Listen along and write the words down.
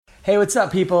Hey, what's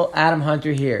up, people? Adam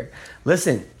Hunter here.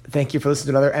 Listen, thank you for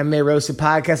listening to another MMA Roasted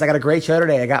podcast. I got a great show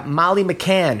today. I got Molly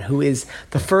McCann, who is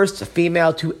the first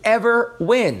female to ever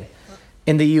win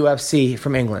in the UFC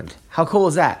from England. How cool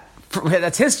is that?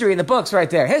 That's history in the books right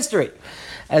there. History.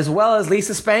 As well as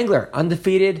Lisa Spangler,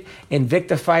 undefeated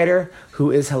Invicta fighter,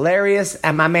 who is hilarious.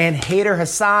 And my man Hayder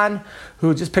Hassan,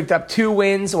 who just picked up 2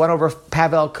 wins, one over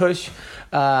Pavel Kush,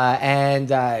 and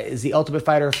is the Ultimate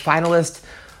Fighter finalist.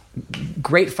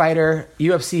 Great fighter,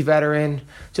 UFC veteran,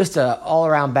 just an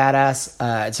all-around badass.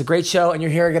 It's a great show, and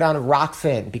you're hearing it on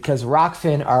Rockfin, because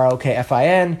Rockfin,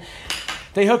 R-O-K-F-I-N,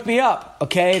 they hooked me up,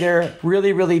 okay? They're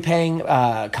really, really paying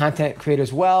content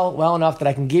creators well enough that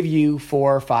I can give you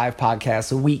 4 or 5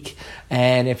 podcasts a week.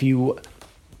 And if you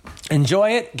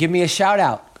enjoy it, give me a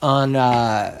shout-out on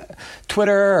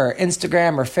Twitter or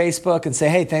Instagram or Facebook and say,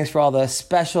 hey, thanks for all the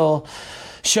special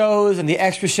shows and the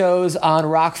extra shows on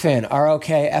Rockfin,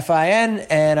 R-O-K-F-I-N,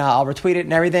 and I'll retweet it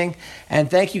and everything.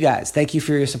 And thank you guys. Thank you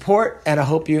for your support, and I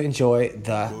hope you enjoy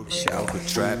the show.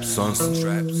 Trap sons and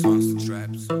trap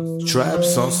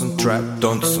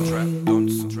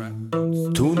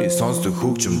Түүний сонсдог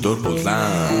хөгжим дур булан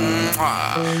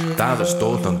Даалж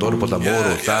дуулан дур була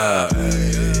мууруулаа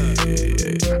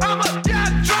I'm a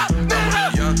young trap nigga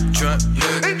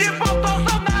And you both don't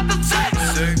know not to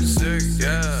take Sick,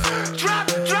 yeah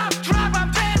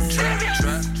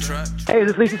Hey,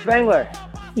 this is Lisa Spangler.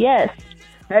 Yes.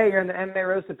 Hey, you're on the MMA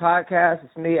Roasted podcast.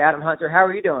 It's me, Adam Hunter. How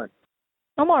are you doing?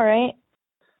 I'm all right.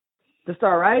 Just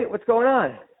all right? What's going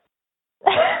on?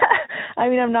 I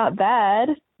mean, I'm not bad.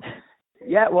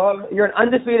 Yeah, well, you're an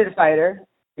undefeated fighter.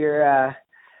 You're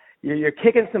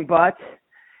kicking some butt.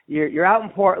 You're out in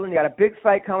Portland. You got a big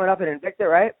fight coming up in Invicta,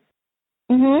 right?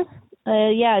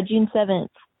 Yeah, June 7th.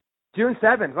 June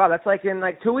 7th. Wow, that's like in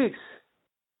 2 weeks.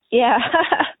 Yeah.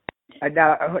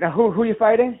 Now, who are you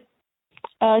fighting?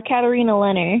 Katarina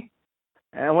Lenner.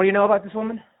 And what do you know about this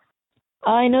woman?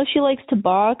 I know she likes to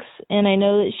box, and I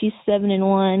know that she's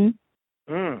 7-1.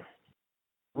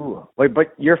 Ooh, wait,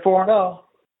 but you're 4-0.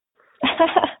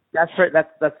 That's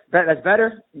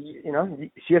better. You know,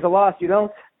 she has a loss, you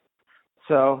don't.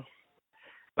 So,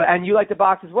 and you like to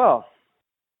box as well.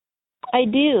 I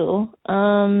do.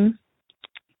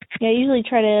 Yeah, I usually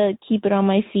try to keep it on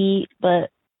my feet,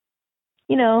 but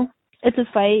you know, it's a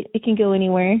fight. It can go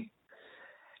anywhere.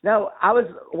 Now, I was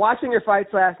watching your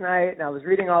fights last night, and I was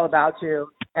reading all about you.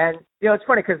 And, you know, it's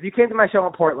funny because you came to my show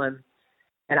in Portland,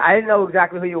 and I didn't know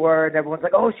exactly who you were. And everyone's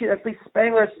like, oh, that's Lisa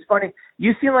Spangler. She's funny.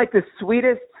 You seem like the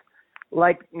sweetest,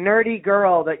 nerdy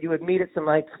girl that you would meet at some,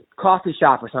 coffee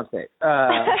shop or something.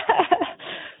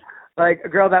 Like a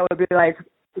girl that would be,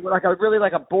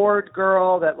 a bored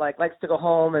girl that, likes to go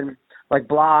home and,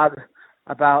 blog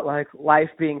about, life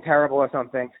being terrible or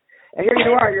something. And here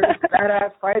you are, you're this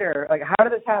badass fighter. How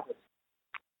did this happen?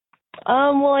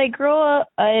 Well, I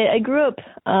grew up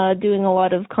doing a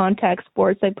lot of contact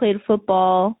sports. I played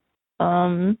football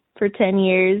for 10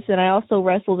 years, and I also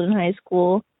wrestled in high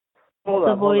school. Hold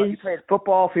on. You played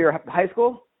football for your high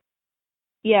school?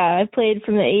 Yeah, I played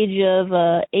from the age of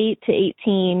 8 to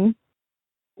 18.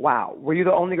 Wow. Were you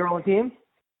the only girl on the team?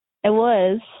 I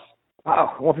was.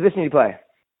 Oh, what position did you play?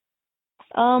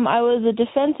 I was a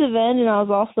defensive end, and I was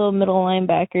also a middle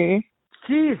linebacker.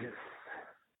 Jesus,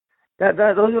 those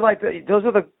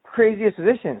are the craziest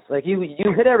positions.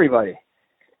 You hit everybody.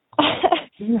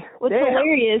 What's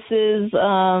hilarious is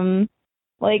I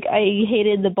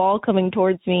hated the ball coming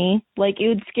towards me. It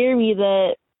would scare me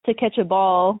to catch a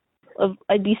ball.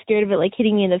 I'd be scared of it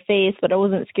hitting me in the face, but I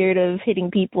wasn't scared of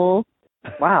hitting people.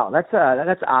 Wow, that's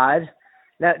odd.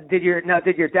 Now, did your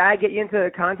dad get you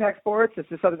into contact sports? Is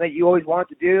this something that you always wanted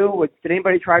to do? Did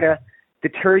anybody try to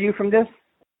deter you from this?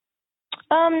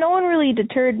 No one really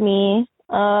deterred me.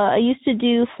 I used to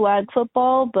do flag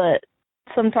football, but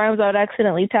sometimes I would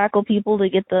accidentally tackle people to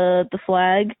get the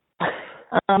flag.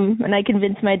 And I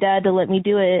convinced my dad to let me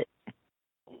do it.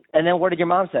 And then what did your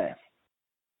mom say?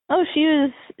 Oh, she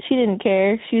didn't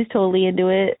care. She was totally into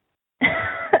it.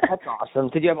 That's awesome.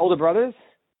 Did you have older brothers?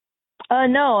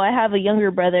 No, I have a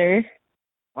younger brother.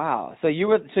 Wow. So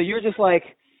you're just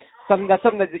something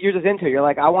that you're just into. You're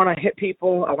I want to hit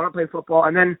people. I want to play football.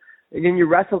 And then you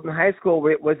wrestled in high school.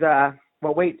 Was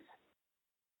what weight?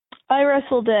 I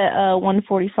wrestled at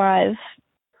 145.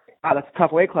 Wow, that's a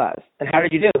tough weight class. And how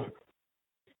did you do?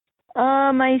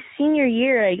 My senior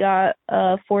year, I got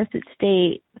 4th at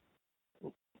state.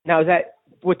 Now, is that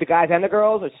with the guys and the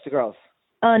girls, or just the girls?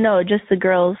 No, just the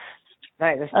girls.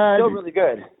 Nice. That's still really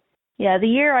good. Yeah, the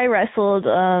year I wrestled,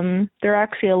 there are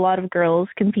actually a lot of girls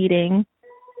competing.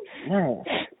 Nice.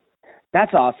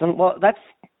 That's awesome. Well,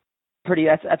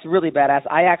 That's really badass.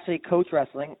 I actually coach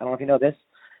wrestling. I don't know if you know this,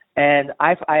 and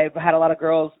I've had a lot of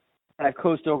girls that I've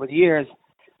coached over the years,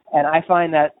 and I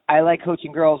find that I like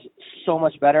coaching girls so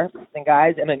much better than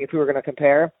guys. I mean, if we were going to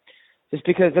compare, just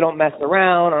because they don't mess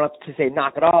around. I don't have to say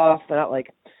knock it off. They're not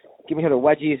like give me the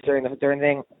wedgies during the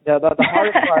thing. The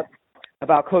hardest part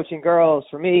about coaching girls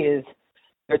for me is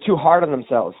they're too hard on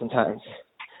themselves sometimes,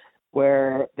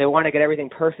 where they want to get everything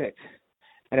perfect,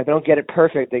 and if they don't get it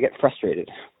perfect, they get frustrated.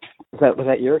 Was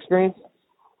that your experience?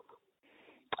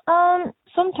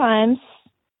 Sometimes,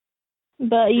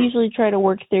 but I usually try to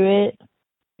work through it.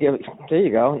 Yeah, there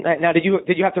you go. Now, did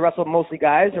you have to wrestle mostly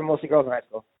guys or mostly girls in high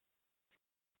school?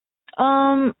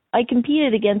 I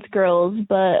competed against girls,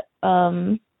 but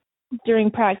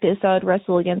during practice I would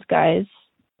wrestle against guys.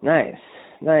 Nice.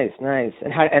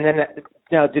 And then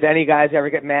did any guys ever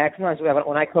get mad? Sometimes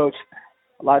when I coach,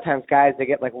 a lot of times guys they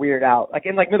get like weirded out, like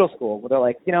in like middle school, where they're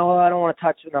like, I don't want to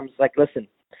touch it. And I'm just like, listen,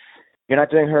 you're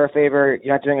not doing her a favor.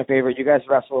 You're not doing a favor. You guys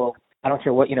wrestle. I don't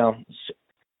care what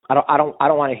I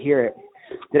don't want to hear it.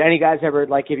 Did any guys ever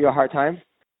like give you a hard time?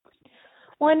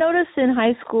 Well, I noticed in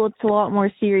high school it's a lot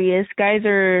more serious. Guys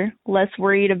are less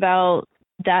worried about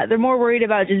that. They're more worried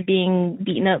about just being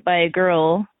beaten up by a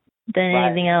girl than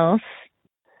anything else.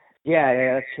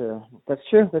 Yeah, that's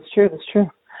true.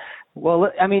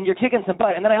 Well, I mean, you're kicking some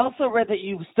butt. And then I also read that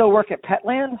you still work at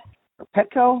Petland or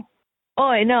Petco.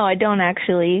 Oh, no, I don't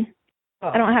actually. Oh.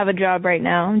 I don't have a job right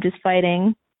now. I'm just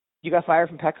fighting. You got fired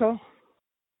from Petco?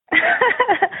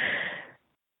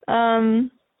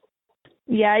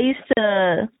 Yeah, I used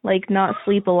to like not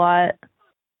sleep a lot.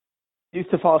 You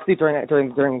used to fall asleep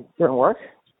during work?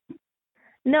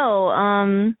 No,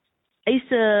 I used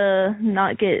to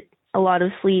not get a lot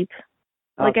of sleep.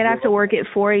 Like I'd have to work at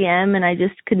 4 a.m. and I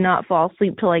just could not fall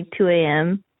asleep till like 2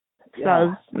 a.m. So that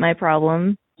was my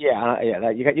problem. Yeah.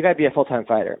 You got to be a full-time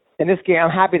fighter. In this game, I'm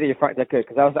happy that you're fighting that good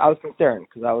because I was concerned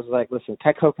because I was like, listen,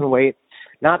 Petco can wait.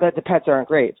 Not that the pets aren't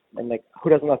great, and like who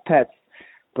doesn't love pets,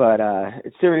 but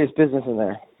it's serious business in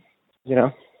there,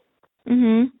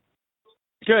 Mhm.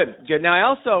 Good. Now I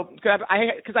also because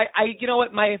I you know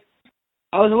what I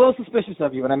was a little suspicious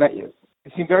of you when I met you.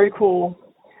 You seemed very cool,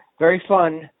 very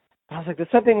fun. I was like,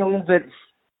 there's something a little bit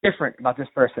different about this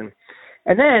person.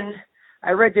 And then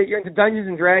I read that you're into Dungeons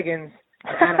and Dragons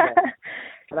and anime.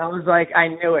 And I was like, I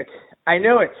knew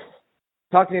it.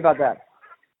 Talk to me about that.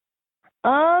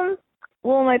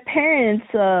 Well, my parents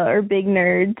are big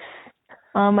nerds.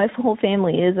 My whole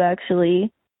family is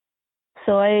actually.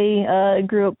 So I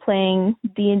grew up playing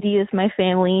D&D with my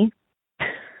family.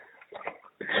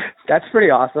 That's pretty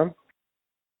awesome.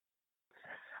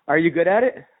 Are you good at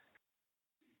it?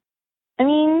 I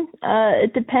mean,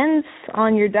 it depends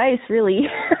on your dice, really.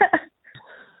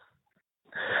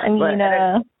 I mean,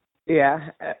 yeah.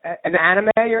 An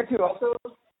anime you're into also?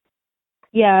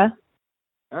 Yeah.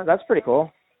 Oh, that's pretty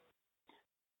cool.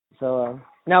 So,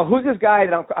 now who's this guy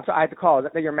that I have to call? Is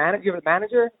that your manager? You have a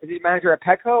manager? Is he a manager at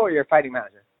Petco or your fighting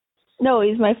manager? No,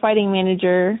 he's my fighting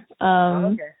manager.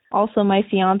 Okay. Also my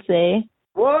fiance.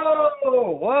 Whoa.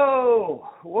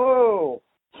 All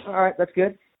right, that's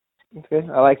good.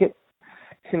 I like it.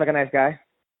 Seems like a nice guy.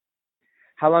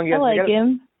 How long you? I like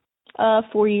him.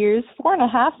 4 years,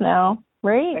 4.5 now,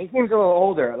 right? He seems a little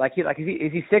older.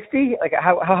 Is he 60? Like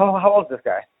how old is this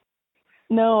guy?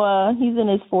 No, he's in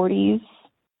his 40s.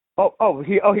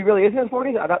 He really is in his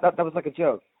 40s? That was like a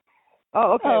joke.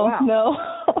 Oh, okay. Oh, wow. No.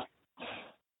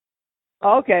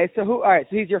 Oh, okay. So all right.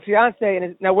 So he's your fiance,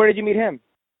 and now where did you meet him?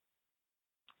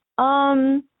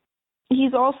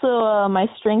 He's also my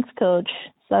strength coach.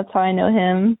 So that's how I know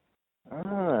him.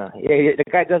 Yeah. The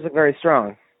guy does look very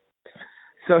strong.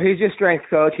 So he's your strength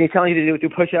coach. And he's telling you to do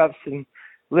push-ups and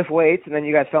lift weights, and then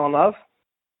you guys fell in love?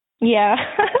 Yeah.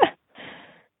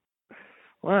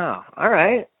 Wow. All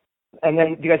right. And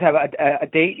then do you guys have a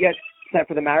date yet set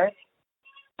for the marriage?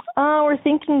 We're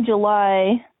thinking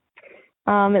July.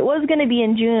 It was going to be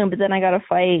in June, but then I got a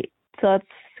fight, so that's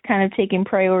kind of taking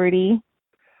priority.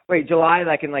 Wait, July,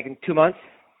 like in 2 months?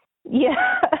 Yeah.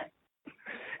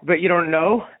 But you don't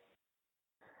know?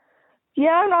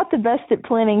 Yeah, I'm not the best at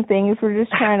planning things. We're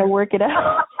just trying to work it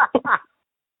out.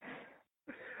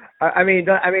 I mean,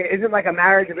 isn't like a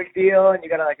marriage a big deal, and you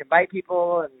gotta like invite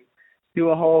people and do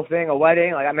a whole thing, a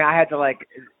wedding? Like, I mean, I had to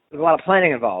there's a lot of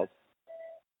planning involved.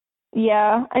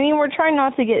 Yeah, I mean, we're trying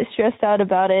not to get stressed out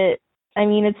about it. I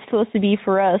mean, it's supposed to be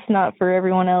for us, not for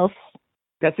everyone else.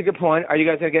 That's a good point. Are you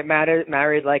guys gonna get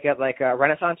married like at a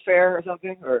Renaissance fair or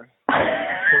something, or?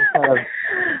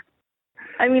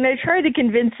 I mean, I tried to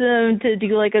convince him to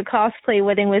do like a cosplay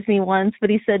wedding with me once, but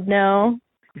he said no.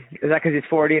 Is that because he's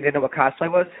 40 and didn't know what cosplay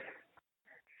was?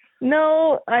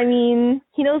 No, I mean,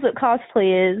 he knows what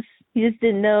cosplay is. He just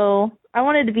didn't know. I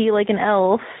wanted to be like an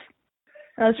elf.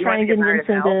 I was trying to convince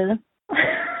him to.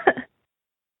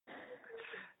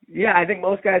 Yeah, I think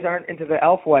most guys aren't into the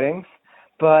elf weddings,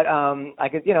 but I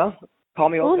could, call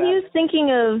me old. Well, he was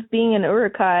thinking of being an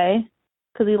Urukai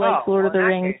because he likes Lord of the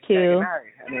Rings too.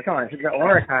 I mean, come on, he's an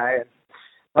Urukai.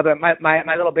 Although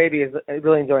my little baby is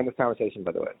really enjoying this conversation,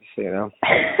 by the way, just so you know.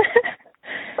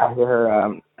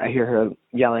 I hear her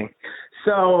yelling.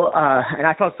 So, and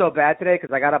I felt so bad today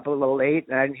because I got up a little late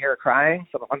and I didn't hear her crying,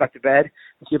 so I went back to bed.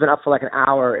 And she'd been up for like an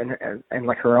hour in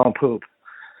like her own poop.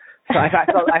 So I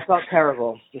felt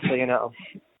terrible, just so you know.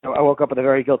 I woke up with a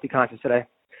very guilty conscience today,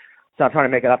 so I'm trying to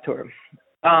make it up to her.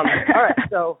 All right,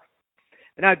 so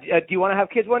now, do you want to have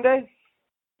kids one day?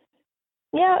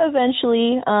 Yeah,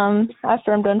 eventually.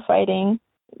 After I'm done fighting,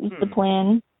 is the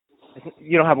plan.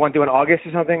 You don't have one due in August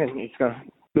or something, and it's gonna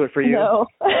do it for you? No.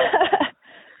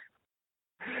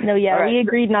 No, yeah, right. We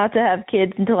agreed not to have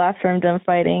kids until after I'm done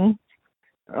fighting.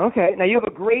 Okay. Now, you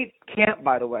have a great camp,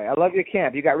 by the way. I love your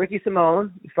camp. You got Ricky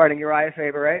Simone fighting Uriah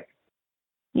Faber, right?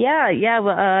 Yeah.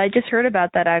 Well, I just heard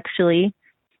about that, actually.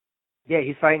 Yeah,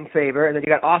 he's fighting Faber. And then you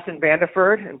got Austin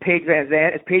Vanderford and Paige Van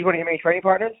Zandt. Is Paige one of your main training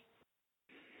partners?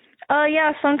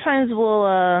 Yeah, sometimes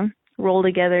we'll roll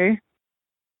together.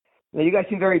 Now, you guys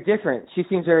seem very different. She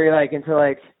seems very,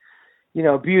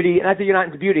 into, beauty. Not that you're not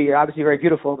into beauty. You're obviously very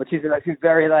beautiful, but she's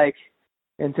very,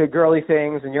 into girly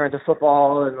things, and you're into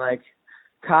football and,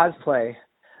 cosplay.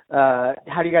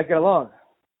 How do you guys get along?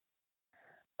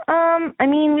 I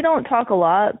mean, we don't talk a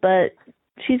lot, but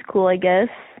she's cool, I guess.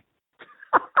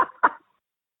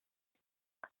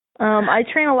 I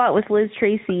train a lot with Liz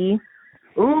Tracy.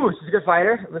 Ooh, she's a good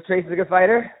fighter. Liz Tracy's a good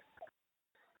fighter.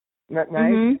 Nice.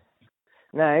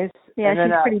 Mm-hmm. Nice. Yeah,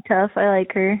 she's pretty tough. I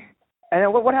like her. And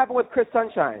then what happened with Chris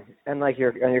Sunshine and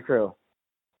your crew?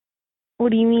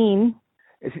 What do you mean?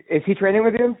 Is he training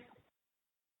with you?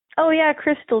 Oh yeah,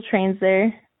 Chris still trains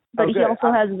there, but he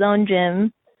also has his own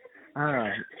gym.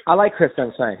 I like Chris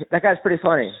Sunshine. That guy's pretty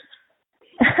funny.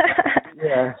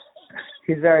 Yeah,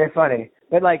 he's very funny.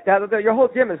 But your whole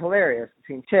gym is hilarious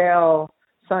between Chael,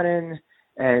 Sonnen,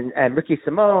 and Ricky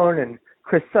Simone and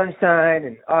Chris Sunshine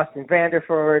and Austin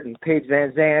Vanderford and Paige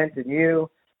Van Zandt and you.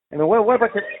 I mean, what a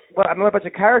bunch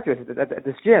of characters at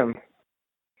this gym,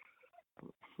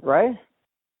 right?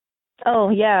 Oh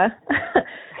yeah,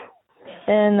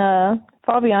 and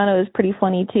Fabiano is pretty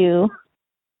funny too.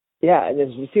 Yeah,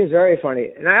 it seems very funny.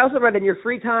 And I also read in your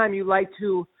free time you like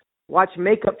to watch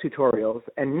makeup tutorials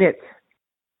and knit.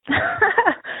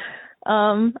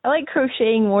 I like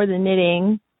crocheting more than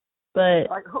knitting, but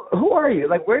who are you?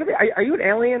 Where do they? Are you an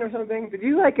alien or something? Did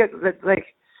you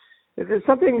is there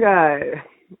something?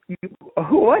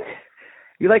 What?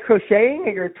 You like crocheting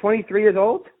and you're 23 years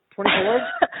old? 24?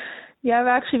 Yeah, I've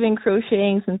actually been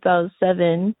crocheting since I was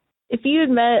 7. If you had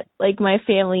met my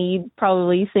family, you'd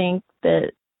probably think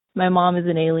that my mom is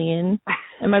an alien,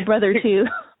 and my brother too.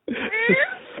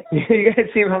 You guys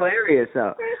seem hilarious,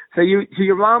 though. So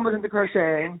your mom was into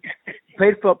crocheting,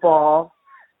 played football.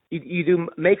 You do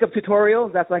makeup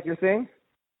tutorials. That's your thing.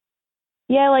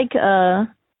 Yeah, I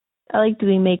like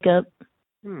doing makeup.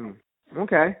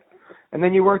 Okay. And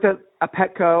then you worked at a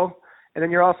Petco, and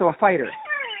then you're also a fighter.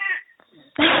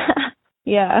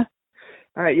 Yeah.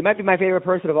 All right. You might be my favorite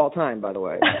person of all time, by the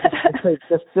way.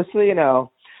 just so you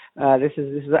know, this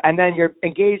is, and then you're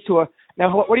engaged to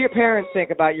now. What do your parents think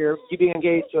about you being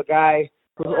engaged to a guy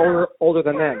who's older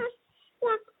than them?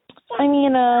 I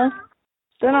mean,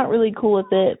 they're not really cool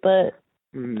with it, but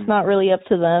it's not really up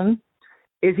to them.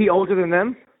 Is he older than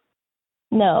them?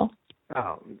 No.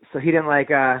 Oh, so he didn't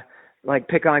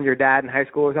pick on your dad in high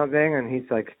school or something, and he's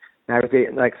now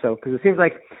so because it seems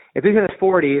if he's in his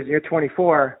 40s and you're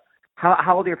 24,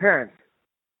 how old are your parents?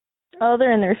 Oh,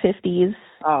 they're in their 50s.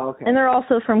 Oh, okay. And they're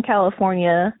also from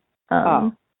California.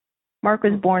 Mark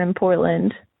was born in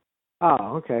Portland.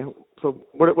 Oh, okay. So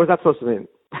what's that supposed to mean?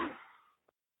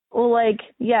 Well,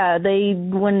 yeah, they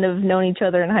wouldn't have known each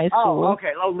other in high school. Oh,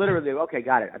 okay. Oh, literally. Okay,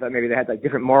 got it. I thought maybe they had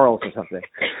different morals or something.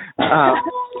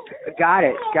 Got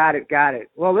it.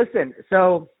 Well, listen,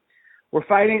 so we're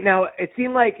fighting. Now, it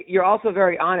seemed like you're also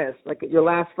very honest. Your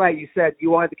last fight, you said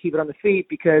you wanted to keep it on the feet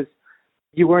because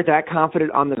you weren't that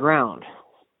confident on the ground.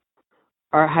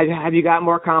 Or have you got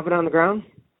more confident on the ground?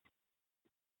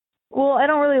 Well, I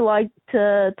don't really like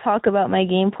to talk about my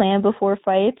game plan before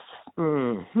fights.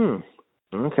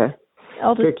 Okay.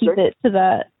 I'll just keep it to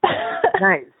that.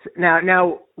 Nice.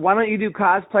 Now, why don't you do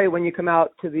cosplay when you come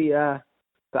out to the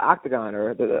octagon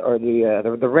or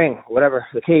the ring, whatever,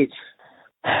 the cage?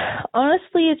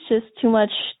 Honestly, it's just too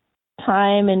much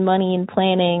time and money and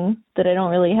planning that I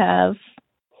don't really have.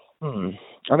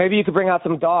 Or maybe you could bring out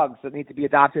some dogs that need to be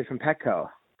adopted from Petco.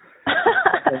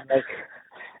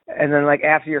 and then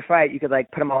after your fight, you could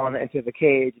put them all into the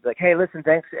cage. Be like, hey, listen,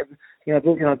 thanks.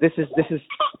 This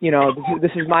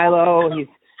is Milo.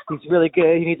 He's really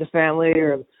good. He needs a family,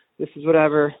 or this is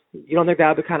whatever. You don't think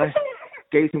that would kind of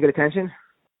get you some good attention?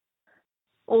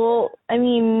 Well, I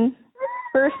mean,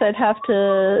 first I'd have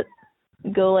to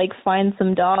go find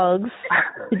some dogs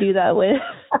to do that with.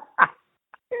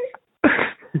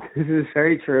 This is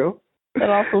very true. That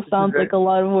also sounds like a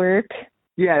lot of work.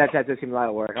 Yeah, that does seem a lot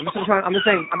of work. I'm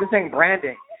just saying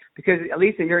branding, because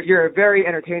Lisa, you're a very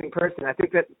entertaining person. I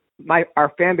think that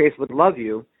our fan base would love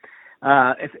you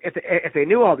if they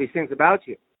knew all these things about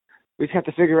you. We just have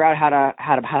to figure out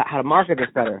how to market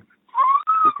this better,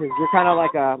 because you're kind of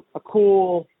like a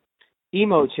cool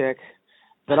emo chick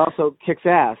that also kicks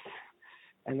ass,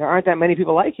 and there aren't that many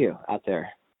people like you out there,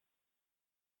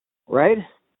 right?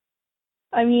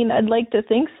 I mean, I'd like to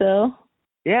think so.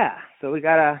 Yeah, so we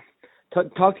gotta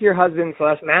talk to your husband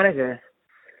 / manager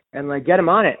and get him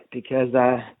on it, because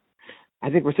I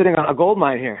think we're sitting on a gold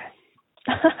mine here.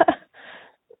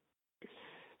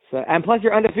 So, and plus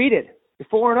you're undefeated. You're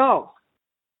 4-0.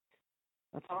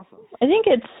 That's awesome. I think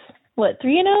it's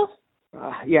 3-0?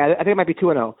 Yeah, I think it might be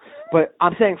 2-0, but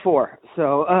I'm saying 4.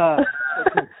 So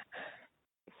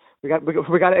we got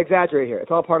to exaggerate here.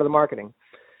 It's all part of the marketing.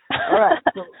 All right.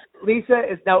 So Lisa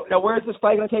is now. Where is this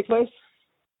fight going to take place?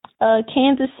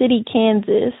 Kansas City,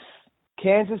 Kansas.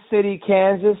 Kansas City,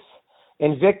 Kansas.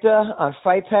 Invicta on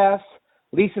Fight Pass.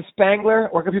 Lisa Spangler.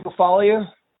 Where can people follow you?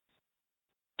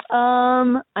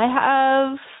 I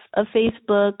have a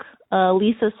Facebook,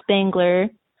 Lisa Spangler.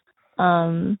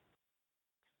 And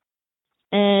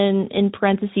in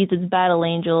parentheses, it's Battle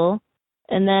Angel.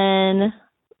 And then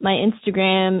my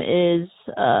Instagram is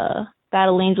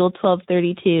Battle Angel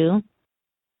 1232.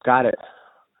 Got it.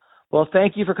 Well,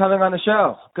 thank you for coming on the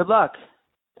show. Good luck.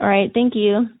 All right, thank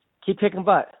you. Keep kicking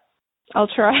butt. I'll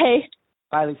try.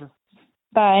 Bye, Lisa.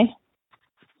 Bye.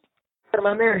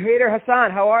 My man, Hayder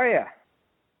Hassan, how are you?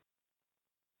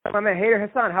 My man, Hayder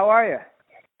Hassan, how are you?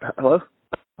 Hello?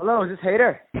 Hello, is this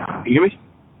Hayder? Can you hear me?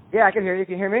 Yeah, I can hear you.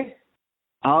 Can you hear me?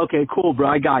 Oh, okay, cool, bro.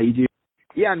 I got you, dude.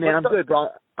 Yeah, man, I'm good, bro.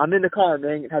 I'm in the car,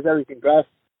 man. It has everything, bro.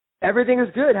 Everything is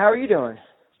good. How are you doing?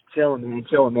 Chilling, man.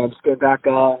 Just getting back,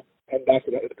 heading back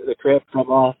to the crib from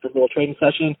the little training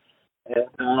session.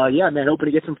 And, yeah, man, hoping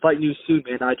to get some fight news soon,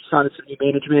 man. I just signed some new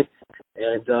management.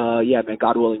 And, yeah, man,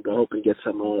 God willing, bro, hoping to get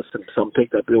some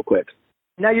picked up real quick.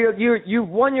 Now, you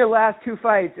won your last 2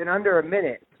 fights in under a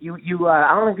minute. You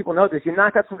I don't think people know this. You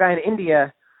knocked out some guy in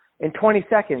India in 20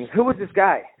 seconds. Who was this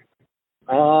guy?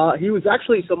 He was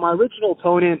actually, so my original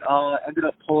opponent ended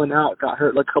up pulling out, got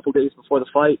hurt a couple days before the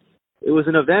fight. It was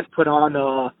an event put on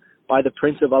by the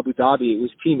Prince of Abu Dhabi. It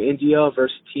was Team India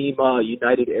versus Team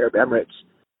United Arab Emirates.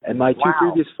 And my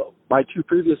two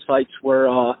previous fights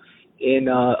were in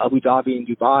Abu Dhabi and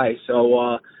Dubai. So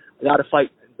I got a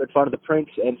fight in front of the Prince,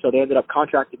 and so they ended up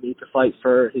contracting me to fight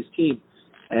for his team.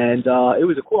 And it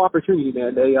was a cool opportunity,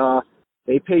 man.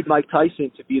 They paid Mike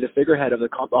Tyson to be the figurehead of the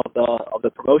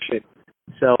promotion.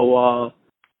 So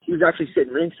he was actually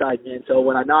sitting ringside, man. So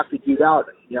when I knocked the dude out,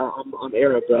 I'm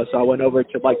Arab, bro. So I went over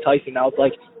to Mike Tyson. I was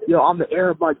like, I'm the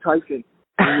Arab Mike Tyson.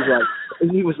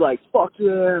 And he was like, fuck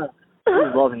yeah. He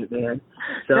was loving it, man.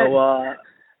 So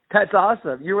that's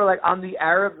awesome. You were like, I'm the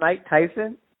Arab Mike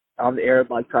Tyson? I'm the Arab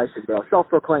Mike Tyson, bro.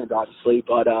 Self-proclaimed, obviously,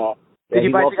 but did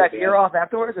you bite the guy's ear off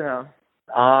afterwards or no?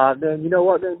 Man, you know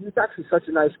what, man? He's actually such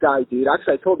a nice guy, dude.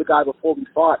 Actually, I told the guy before we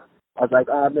fought, I was like,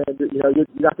 man,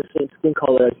 you got the same skin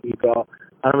color as me, bro.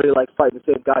 I don't really like fighting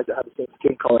the same guys that have the same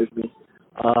skin color as me.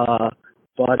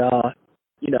 But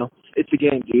it's a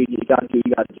game, dude. You gotta do what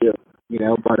you gotta do,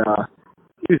 but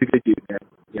he was a good dude, man.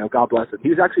 God bless him.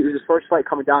 It was his first fight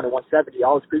coming down at 170.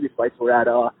 All his previous fights were at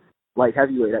light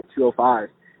heavyweight at 205.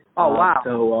 Oh, wow.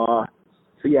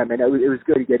 So yeah, man, it was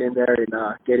good to get in there and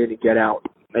get in and get out.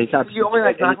 You only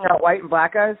like knocking out white and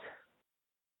black guys?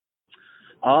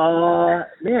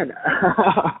 Man,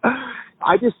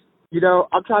 I just,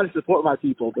 I'm trying to support my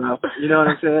people, bro. You know what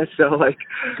I'm saying? So,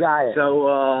 got it.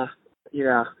 So,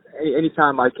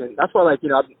 anytime I can. That's why,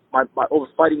 my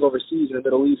fighting overseas in the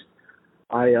Middle East,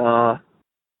 I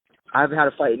haven't had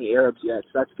a fight any Arabs yet,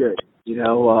 so that's good,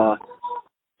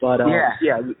 But,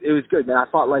 yeah, it was good, man. I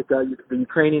fought, the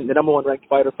Ukrainian, the number 1 ranked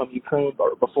fighter from Ukraine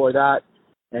before that.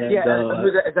 And, is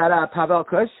that Pavel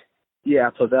Kush? Yeah,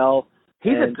 Pavel.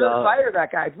 He's a good fighter,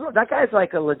 that guy. That guy's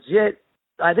like a legit.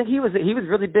 I think he was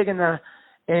really big in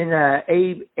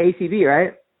ACB,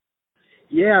 right?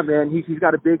 Yeah, man, he's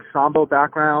got a big Sambo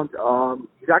background.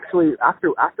 He's actually,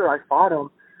 after I fought him,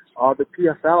 the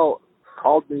PFL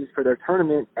called me for their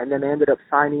tournament, and then they ended up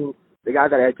signing the guy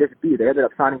that I had just beat. They ended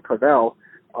up signing Pavel,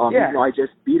 even though I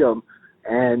just beat him.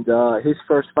 And his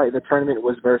first fight in the tournament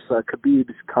was versus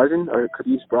Khabib's cousin or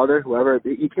Khabib's brother, whoever.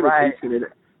 He came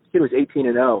was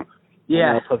 18-0.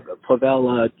 Yeah. And,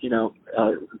 Pavel,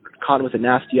 caught him with a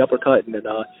nasty uppercut and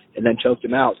then choked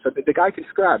him out. So the guy can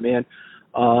scrap, man.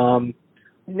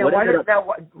 Now, why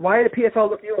did the PFL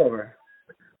look you over?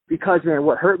 Because, man,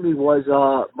 what hurt me was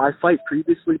my fight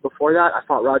previously before that, I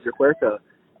fought Roger Huerta,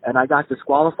 and I got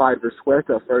disqualified versus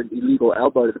Huerta for an illegal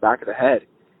elbow to the back of the head.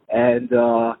 And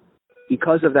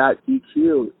because of that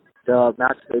DQ, the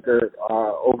matchmaker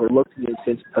overlooked me, and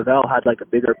since Pavel had like a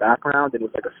bigger background and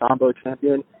was like a Sambo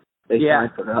champion, they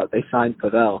signed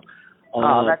Pavel.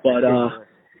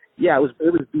 Yeah, it was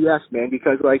BS, man,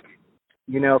 because like,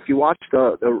 if you watch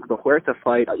the Huerta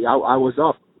fight, I was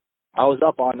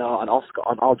up on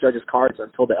all judges' cards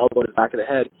until the elbow to the back of the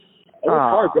head. It was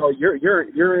hard, bro.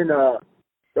 You're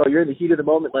in the heat of the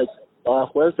moment. Like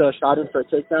Huerta shot in for a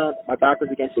takedown. My back was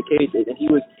against the cage, and he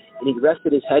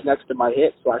rested his head next to my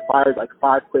hip. So I fired like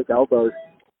 5 quick elbows,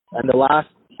 and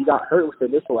he got hurt with the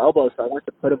initial elbow, so I went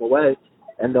to put him away.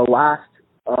 And the last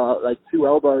 2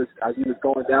 elbows as he was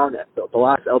going down, the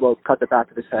last elbow cut the back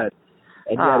of his head,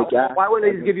 and he had a gap. Why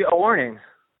wouldn't they just give you a warning?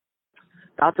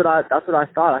 That's what I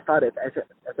thought. I thought if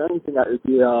anything that would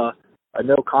be a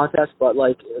no contest, but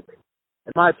like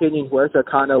in my opinion, Huerta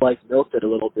kind of like milked it a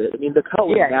little bit. I mean, the cut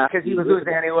was nasty. Because he was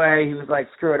losing anyway. He was like,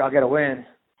 screw it, I'll get a win.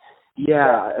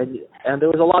 Yeah, and there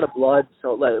was a lot of blood,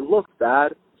 so it looked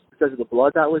bad because of the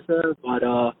blood that was there. But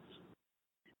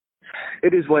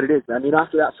it is what it is, man. I mean,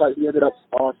 after that fight, he ended up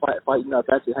fighting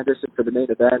Benson Henderson for the main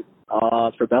event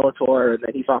for Bellator, and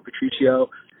then he fought Patricio.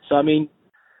 So I mean,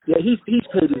 yeah, he's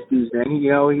paid his dues, man. He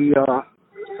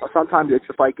sometimes it's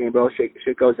a fight game, bro.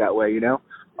 Shit goes that way,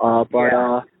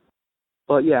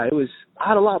 But yeah, I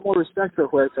had a lot more respect for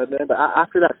Huerta, man. But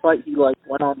after that fight, he like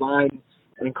went online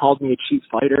and called me a cheap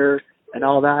fighter and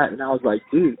all that, and I was like,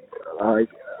 dude, one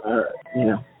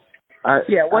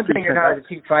thing you're not a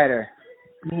cheap fighter.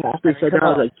 Yeah, after he said that, I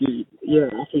was like, dude,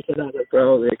 after he said that, I was like,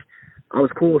 bro, like, I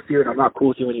was cool with you, and I'm not cool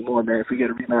with you anymore, man. If we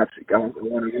get a rematch, I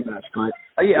want a rematch.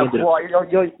 But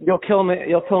you'll kill him.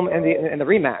 You'll kill him in the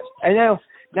rematch. And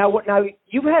now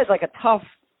you've had like a tough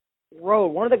road.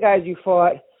 One of the guys you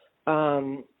fought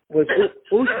was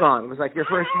Usman. It was like your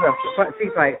first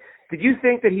UFC fight. Did you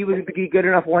think that he would be good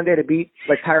enough one day to beat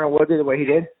like Tyron Woodley the way he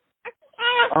did?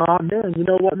 Man, you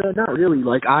know what, man? Not really.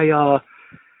 Like going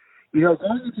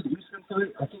into the Usman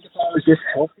fight, I think if I was just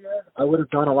healthier, I would have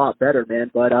done a lot better,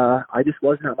 man. But I just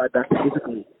wasn't at my best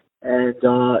physically. And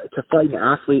to fight an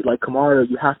athlete like Kamaru,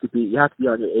 you have to be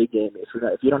on your A game. If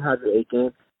you don't have your A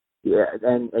game,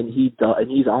 and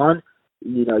he's on,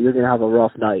 you're gonna have a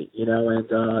rough night, And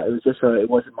it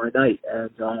wasn't my night.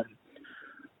 And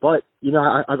but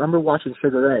I remember watching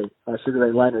Sugar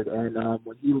Ray Leonard, and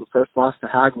when he first lost to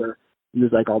Hagler, he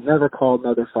was like, I'll never call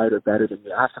another fighter better than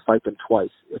me. I have to fight them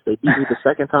twice. If they beat me the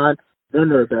second time, then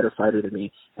they're a better fighter than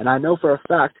me. And I know for a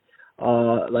fact,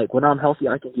 like when I'm healthy,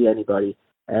 I can beat anybody.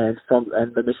 And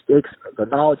the mistakes, the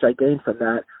knowledge I gained from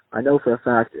that, I know for a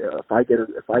fact if I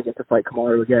get to fight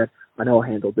Kamaru again, I know I'll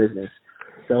handle business.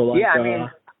 So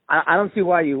I don't see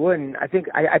why you wouldn't. I think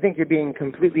you're being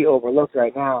completely overlooked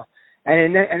right now.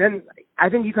 And then I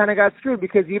think you kind of got screwed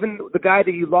because even the guy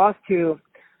that you lost to,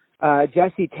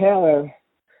 Jesse Taylor,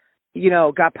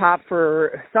 got popped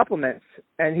for supplements,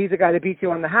 and he's the guy that beat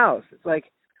you on the house. It's like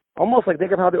almost like they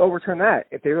could probably overturn that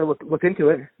if they really look into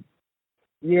it.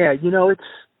 Yeah, it's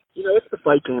the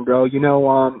fight game, bro. You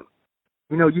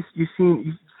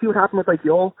see what happened with like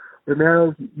Yoel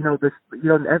Romero. In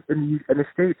the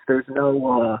States, there's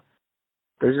no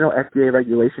FDA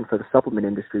regulation for the supplement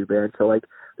industry, man. So like,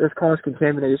 there's cross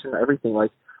contamination and everything.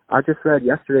 Like I just read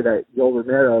yesterday that Yoel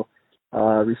Romero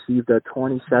received a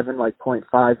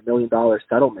 $27.5 million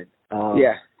settlement.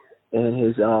 In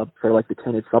his for like the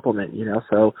tinted supplement,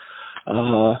 So,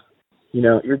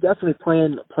 you're definitely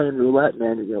playing roulette,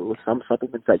 man. With some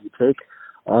supplements that you take.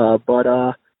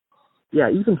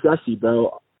 Even Jesse,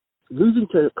 bro. Losing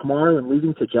to Kamaru and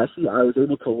losing to Jesse, I was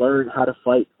able to learn how to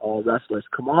fight wrestlers.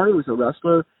 Kamaru is a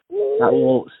wrestler that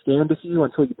will stand with you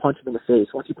until you punch him in the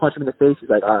face. Once you punch him in the face, he's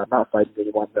like, I'm not fighting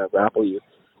anyone, I'm going to grapple you.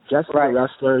 Jesse's a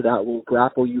wrestler that will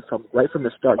grapple you right from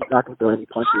the start. He's not going to throw any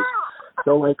punches.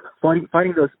 So, like, fighting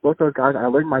both those guys, I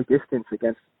learned my distance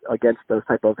against those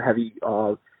type of heavy,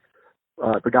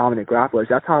 predominant grapplers.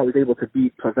 That's how I was able to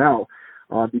beat Pavel,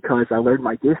 because I learned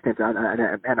my distance, and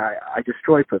I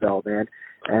destroyed Pavel, man.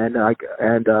 And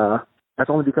That's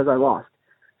only because I lost.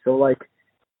 So like,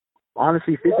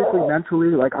 honestly, physically,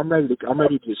 mentally, like I'm ready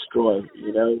to destroy.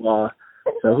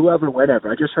 So whoever,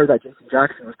 whenever. I just heard that Jason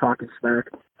Jackson was talking smack,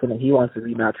 saying that he wants to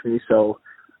rematch me. So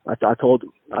I told him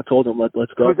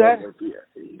let's go. Who's that?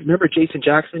 Remember Jason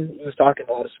Jackson? He was talking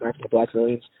a lot of smack in the Black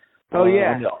Millions. Oh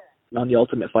yeah. On the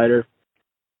Ultimate Fighter.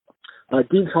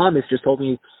 Dean Thomas just told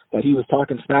me that he was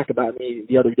talking smack about me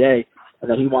the other day, and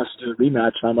that he wants to do a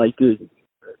rematch. And I'm like, dude,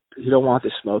 you don't want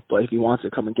this smoke, but if he wants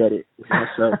it, come and get it.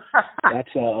 So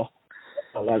that's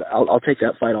I'll take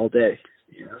that fight all day.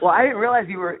 Well, I didn't realize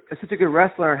you were such a good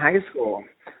wrestler in high school,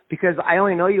 because I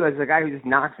only know you as a guy who just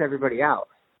knocks everybody out.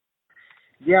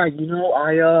 Yeah,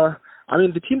 I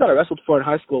mean, the team that I wrestled for in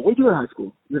high school. Where did you go to high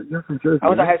school? You're from Jersey. I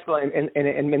went to high school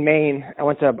in Maine. I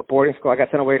went to boarding school. I got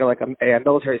sent away to like a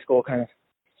military school kind of.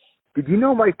 Did you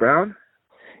know Mike Brown?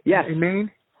 Yes. In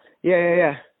Maine?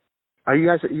 Yeah. Are you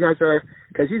guys are,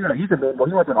 because he's a Maine, well,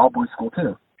 he went to an all-boys school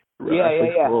too.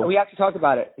 Yeah. School. We actually talked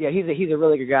about it. Yeah, he's a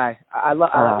really good guy. I love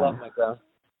Mike Brown.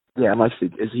 Yeah,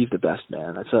 he's the best,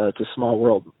 man. It's a small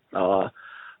world.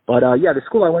 But yeah, the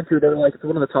school I went to, it's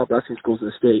one of the top wrestling schools in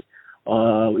the state.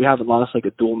 We haven't lost like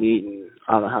a dual meet in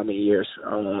I don't know how many years.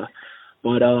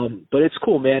 But it's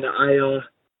cool, man.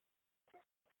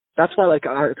 That's why it's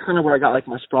kind of where I got like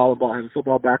my sprawl ball. I have a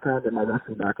football background and my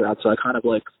wrestling background, so I kind of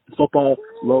like football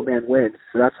low man wins.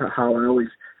 So that's how I always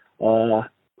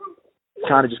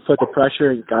kind of just put the pressure,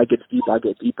 and guy gets deep, I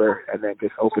get deeper, and then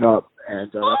just open up.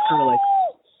 And that's kind of like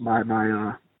my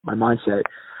mindset.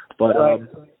 But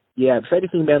yeah, if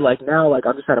anything, man, like now, like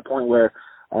I'm just at a point where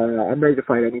I'm ready to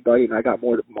fight anybody, and I have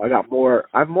more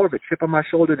of a chip on my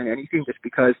shoulder than anything, just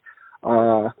because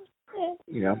in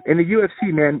the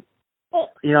UFC, man,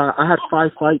 I had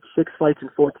 5 fights, 6 fights in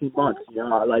 14 months.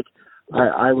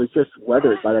 I was just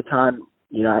weathered by the time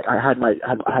I had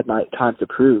my time to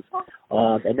prove.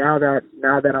 And now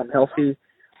that I'm healthy,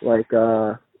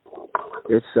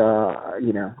 it's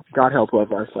God help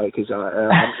whoever I fight, because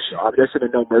I'm just in a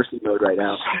no mercy mode right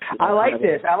now. I like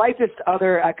this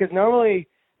other, because normally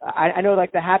I know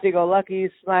like the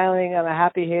happy-go-lucky, smiling, I'm a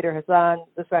happy Hayder Hassan.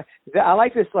 This guy, I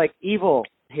like this like evil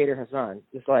Hayder Hassan.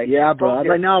 Just like, yeah, bro.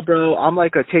 Right now, bro, I'm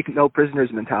like a take no prisoners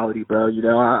mentality, bro.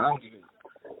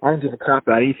 I don't give a crap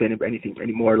about anything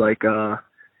anymore.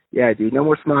 Yeah, dude, no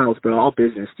more smiles, bro. All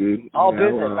business, dude. All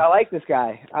business. I like this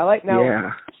guy.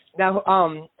 Yeah. Now,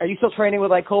 are you still training with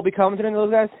like Colby Covington and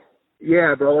those guys?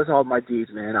 Yeah, bro. It's all my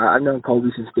dudes, man. I've known Colby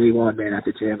since day one, man, at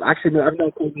the gym. Actually, no, I've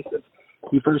known Colby since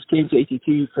he first came to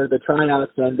ATT for the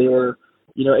tryouts, and they were,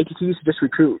 ATT used to just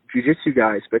recruit jiu-jitsu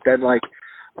guys, but then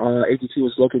ATT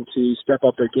was looking to step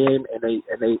up their game, and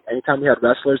they anytime we had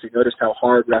wrestlers, they noticed how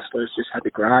hard wrestlers just had to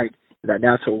grind, that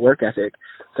natural work ethic.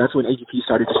 So that's when ATT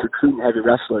started just recruiting heavy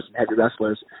wrestlers,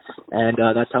 and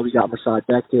that's how we got Masad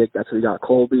Bektik, that's how we got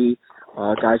Colby,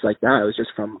 guys like that. It was just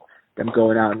from them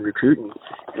going out and recruiting,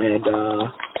 and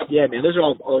yeah, man, those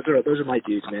are my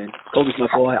dudes, man. Colby's my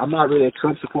boy. I'm not really a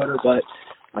Trump supporter, but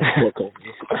I support Colby.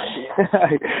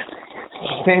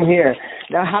 Same here.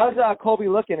 Now, how's Colby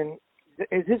looking? And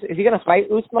is he gonna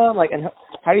fight Usman? And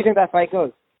how do you think that fight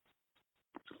goes?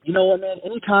 You know what, man?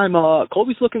 Anytime,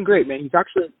 Colby's looking great, man. He's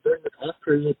actually, during the off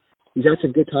period, he's had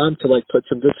some good time to put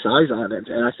some good size on him,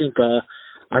 and I think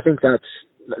that's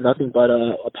nothing but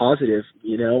a positive.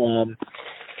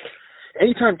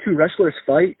 Anytime two wrestlers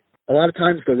fight, a lot of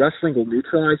times the wrestling will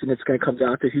neutralize, and it's going to come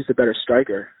down to who's the better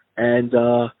striker. And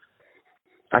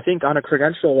I think on a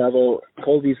credential level,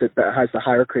 Colby's has the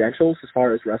higher credentials as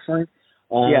far as wrestling.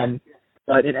 Yeah.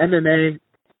 But in MMA,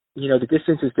 the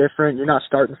distance is different. You're not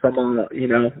starting from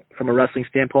a wrestling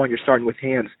standpoint. You're starting with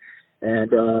hands,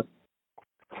 and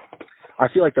I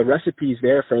feel like the recipe's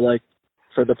there for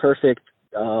the perfect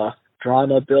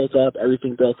drama built up,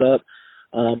 everything built up.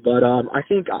 But I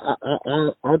think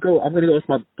I'm gonna go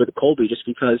with Colby, just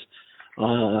because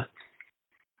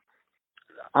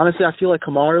honestly I feel like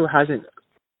Kamaru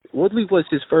Woodley was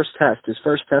his first test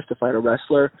to fight a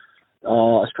wrestler,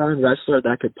 a strong wrestler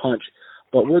that could punch.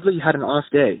 But Woodley had an off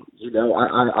day.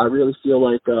 I really feel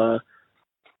like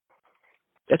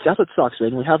that's what sucks,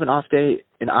 man. We have an off day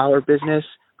in our business.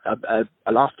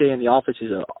 An off day in the office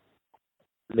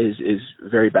is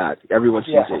very bad. Everyone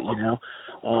sees it,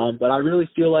 But I really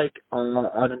feel like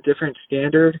on a different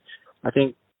standard, I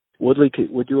think Woodley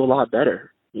would do a lot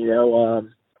better,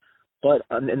 But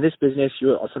in this business,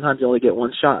 sometimes you only get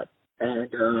one shot,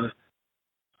 and.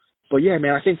 But yeah,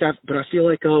 man, I think that. But I feel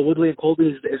like Woodley and Colby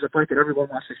is a fight that everyone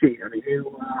wants to see. I mean,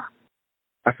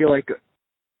 I feel like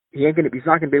he's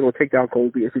not gonna be able to take down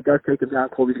Colby. If he does take him down,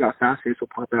 Colby's got fast pace, will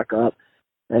pop back up,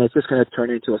 and it's just gonna turn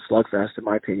into a slugfest, in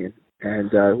my opinion.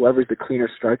 And whoever's the cleaner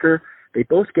striker, they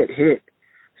both get hit.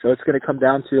 So it's going to come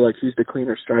down to like who's the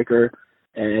cleaner striker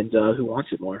and who wants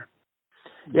it more.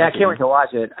 Yeah, I can't wait to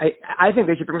watch it. I think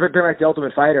they should bring back The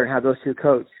Ultimate Fighter and have those two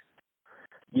coach.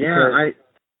 Yeah,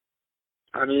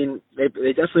 I mean, they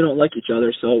definitely don't like each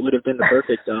other, so it would have been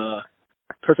the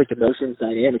perfect emotions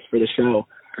dynamics for the show.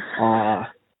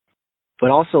 But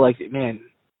also, like, man,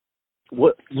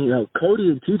 Cody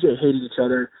and TJ hated each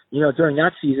other. During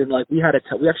that season, like we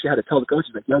actually had to tell the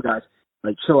coaches, like, yo guys,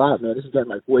 like chill out, man. This is getting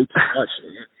like way too much.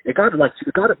 It got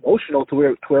emotional to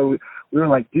where we were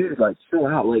like, dude, like chill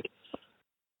out. Like,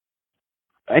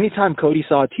 anytime Cody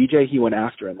saw TJ, he went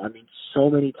after him. I mean, so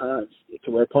many times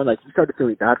to where point like we started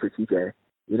feeling bad for TJ.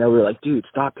 We were like, dude,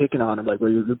 stop picking on him. Like,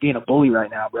 you're being a bully right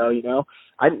now, bro. We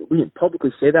didn't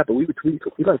publicly say that, but we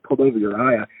like pulled over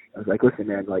Uriah. I was like, listen,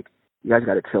 man, like you guys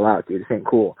got to chill out, dude. This ain't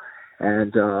cool.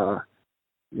 And the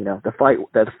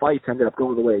fights ended up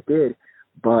going the way it did,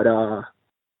 but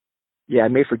yeah,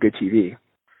 it made for good TV.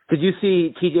 Did you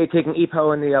see TJ taking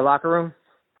Epo in the locker room?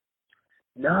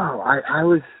 No, I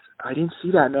didn't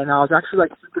see that, man. I was actually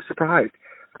like super surprised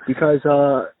because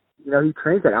he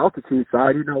trains at altitude, so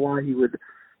I didn't know why he would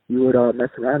mess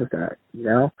around with that,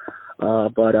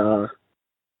 but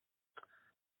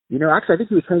actually I think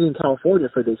he was training in California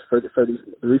for these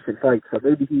recent fights, so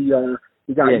maybe he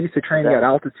got used to training at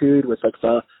altitude with like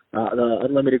the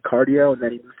unlimited cardio, and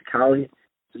then he moved to Cali.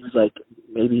 So he was like,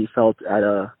 maybe he felt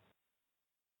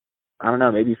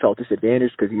maybe he felt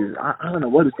disadvantaged because he was, I don't know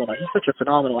what was going on. He's such a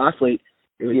phenomenal athlete.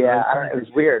 It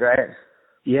was weird, right?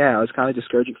 Yeah, it was kind of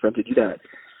discouraging for him to do that.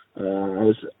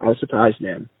 I was surprised,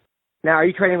 man. Now, are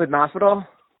you training with Masvidal?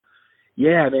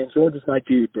 Yeah, man, George is my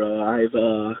dude, bro.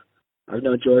 I've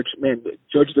known George. Man,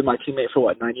 George has been my teammate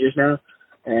for 9 years now,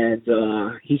 and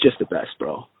he's just the best,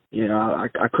 bro. I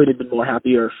couldn't have been more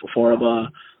happier for him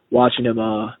watching him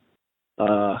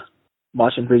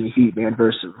bring heat, man,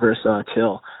 versus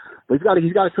Till. But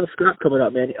he's got a tough scrap coming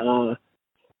up, man.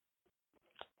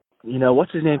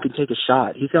 What's his name can take a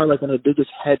shot. He's got like one of the biggest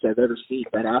heads I've ever seen.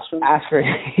 Ben Askren.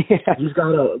 Yeah. He's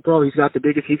got the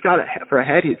biggest. He's got for a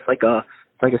head. It's like a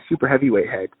super heavyweight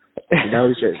head.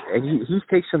 He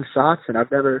takes some shots, and I've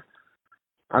never.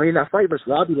 I mean, that fight versus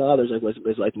Robbie Lawler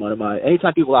was like one of my.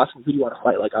 Anytime people ask me who do you want to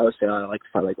fight, like I always say I like to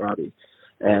fight like Robbie,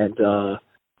 and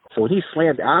so when he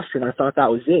slammed Askren, I thought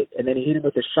that was it, and then he hit him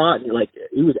with a shot, and he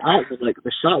was out, and like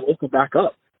the shot woke him back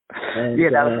up. And, yeah,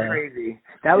 that was crazy.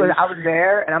 I was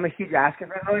there, and I'm a huge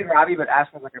Askren fan, not only Robbie, but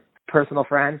Askren's like a personal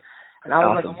friend, and I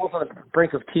was like almost on the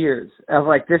brink of tears. I was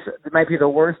like, this might be the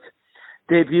worst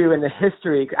debut in the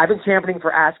history. I've been championing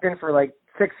for Askren for like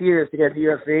 6 years to get to the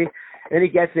UFC, and then he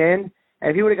gets in,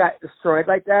 and if he would have got destroyed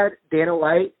like that, Dana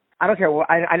White, I don't care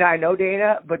what, I know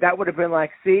Dana, but that would have been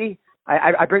like, see,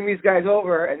 I bring these guys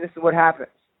over, and this is what happens.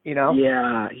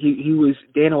 Yeah, he was.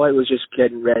 Dana White was just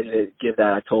getting ready to give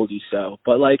that "I told you so."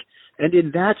 But and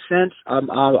in that sense, I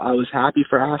was happy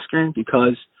for Askren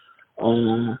because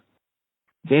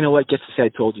Dana White gets to say "I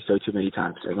told you so" too many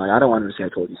times, and I don't want him to say "I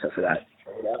told you so" for that.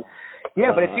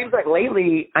 Yeah, but it seems like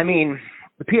lately, I mean,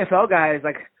 the PFL guys,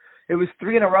 it was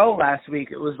 3 in a row last week.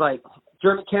 It was like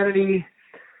Jeremy Kennedy,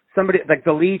 somebody like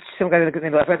the Leech, some guy that I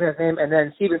forgot his name, and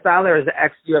then Steven Styler is the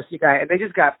ex-UFC guy, and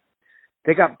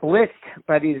they got blitzed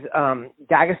by these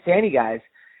Dagestani guys.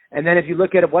 And then if you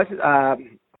look at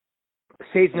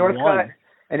Sage Northcutt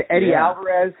and Eddie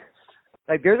Alvarez,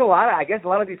 there's a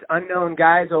lot of these unknown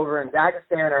guys over in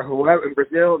Dagestan or whoever in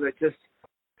Brazil that just,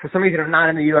 for some reason, are not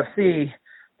in the UFC,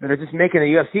 that are just making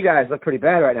the UFC guys look pretty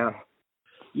bad right now.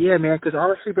 Yeah, man, because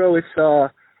honestly, bro, it's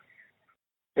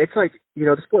like,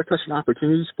 the sport's such an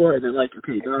opportunity sport, and then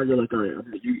okay, now you're like, all right,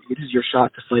 this is your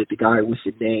shot to fight the guy with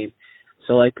the name.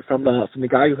 So from the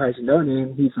guy who has no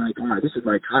name, he's like, all right, this is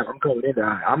my time. I'm going in there.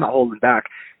 I'm not holding back.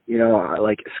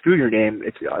 Screw your name.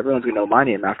 Everyone's gonna know my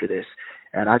name after this.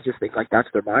 And I just think that's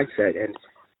their mindset. And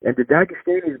the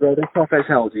Dagestanis, bro, they're tough as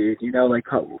hell, dude. We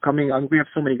have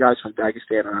so many guys from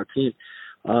Dagestan on our team.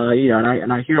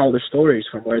 And I hear all their stories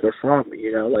from where they're from.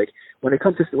 When it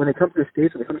comes to the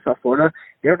States, when it comes to South Florida,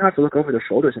 they don't have to look over their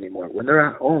shoulders anymore. When they're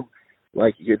at home,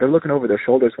 they're looking over their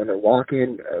shoulders when they're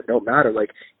walking. Don't matter.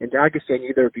 In Dagestan, you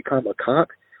either become a cop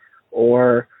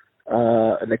or,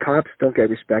 and the cops don't get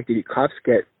respected. Cops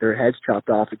get their heads chopped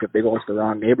off because they go into the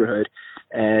wrong neighborhood,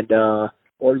 and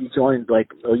or you join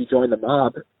the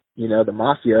mob, the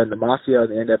mafia, and the mafia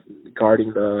they end up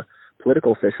guarding the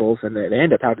political officials, and they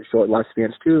end up having short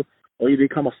lifespans too. Or you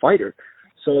become a fighter.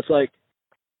 So it's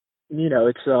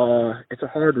it's a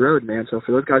hard road, man. So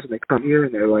for those guys when they come here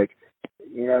and they're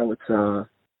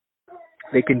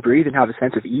they can breathe and have a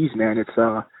sense of ease, man. It's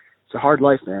a hard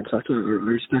life, man. So I can't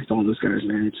respect all those guys,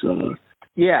 man.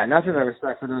 Yeah, nothing but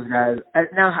respect for those guys.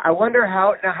 Now, I wonder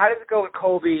how does it go with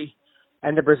Colby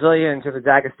and the Brazilians or the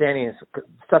Dagestanis?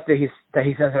 Stuff that he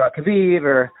says about Khabib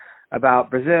or about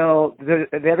Brazil. Did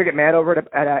they ever get mad over it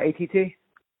at ATT?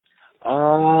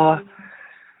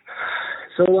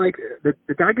 So like the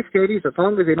Dagestanis, as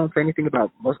long as they don't say anything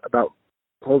about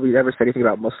Colby ever said anything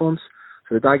about Muslims,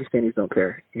 so the Dagestanis don't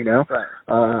care, you know. Right.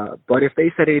 But if they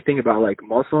said anything about like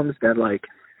Muslims, then like,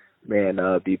 man,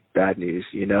 it'd be bad news,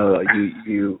 you know.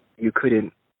 You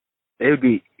couldn't. It would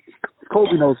be.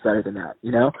 Colby knows better than that,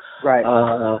 you know. Right.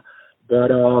 But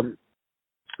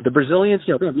the Brazilians,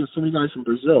 you know, we have so many guys from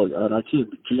Brazil on our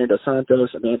team: Junior Dos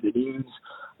Santos, Amanda Nunes,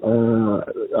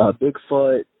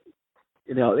 Bigfoot.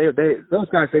 You know, those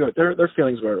guys, their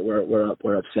feelings were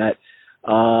upset.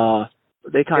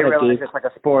 They kind of gave it's like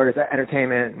a sport, it's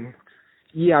entertainment.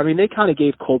 Yeah, I mean, they kind of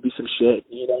gave Colby some shit,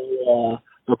 you know.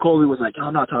 But Colby was like,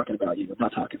 I'm not talking about you. I'm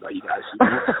not talking about you guys. You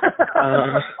know?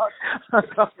 I'm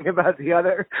talking about the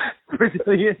other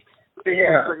Brazilians.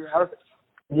 Yeah.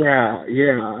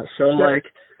 So like,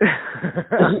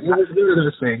 it was one of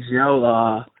those things, you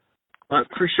know. But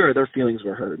for sure, their feelings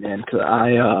were hurt, man. Cause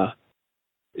I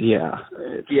get.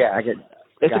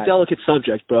 It's a delicate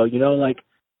subject, bro. You know, like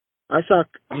I suck.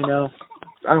 You know,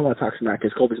 I don't want to talk smack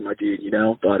because Colby's my dude. You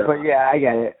know, but yeah, I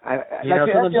get it. That's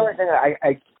the only thing I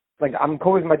like. I'm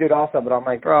Colby's my dude also, but I'm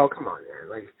like, bro, come on, man.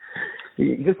 Like,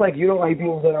 just like you don't like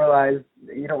being generalized.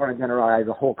 You don't want to generalize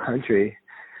a whole country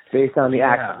based on the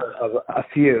actions of a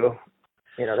few.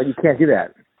 You know, that you can't do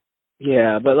that.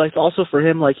 Yeah, but like also for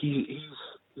him, like he's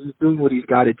doing what he's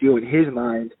got to do in his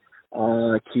mind.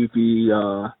 To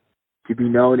be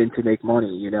known and to make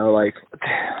money, you know, like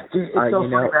dude, it's so funny,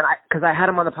 man. Because I had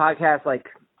him on the podcast like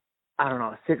I don't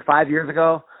know 5 years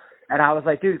ago, and I was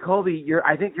like, dude, Colby,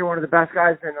 I think you're one of the best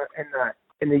guys in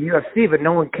the UFC, but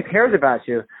no one cares about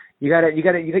you. You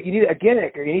need a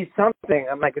gimmick or you need something.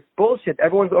 I'm like, it's bullshit.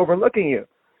 Everyone's overlooking you.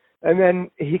 And then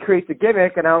he creates a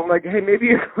gimmick, and I'm like, hey, maybe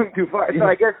you're going too far. So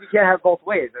I guess you can't have both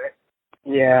ways, right?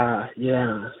 Yeah.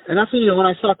 And I think, you know, when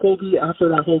I saw Colby after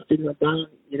that whole thing went down,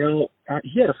 you know,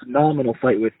 he had a phenomenal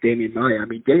fight with Damian Maia. I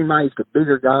mean, Damian Maia is the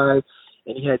bigger guy,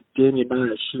 and he had Damian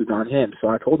Maia shooting on him. So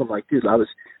I told him, like, dude,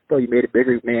 you made a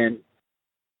bigger man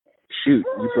shoot.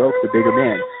 You broke the bigger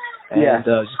man. And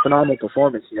just phenomenal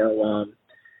performance, you know.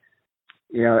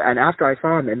 And after I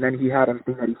saw him, and then he had a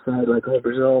thing that he said, like, oh,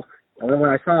 Brazil. And then when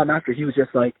I saw him after, he was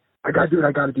just like, I got to do what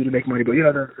I got to do to make money. But, you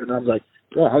know, and I was like,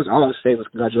 well, all I was saying was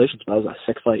congratulations, but I was a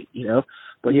sick fight, you know.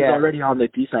 But he's already on the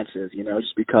defensive, you know,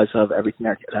 just because of everything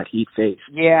that he faced.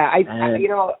 Yeah, it's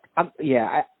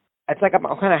like I'm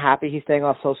kind of happy he's staying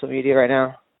off social media right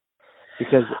now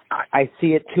because I see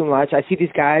it too much. I see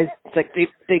these guys, it's like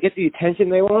they get the attention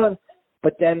they want,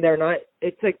 but then they're not.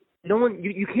 It's like no one,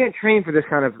 you can't train for this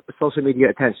kind of social media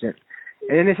attention.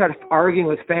 And then they start arguing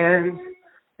with fans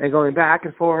and going back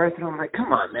and forth, and I'm like,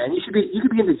 come on, man, you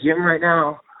could be in the gym right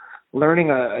now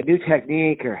learning a new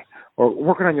technique or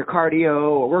working on your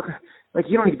cardio or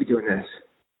you don't need to be doing this.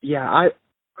 Yeah,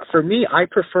 for me, I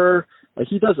prefer, like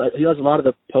he does a lot of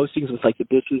the postings with like the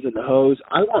bitches and the hoes.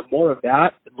 I want more of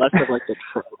that and less of like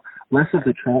less of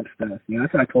the Trump stuff. You know,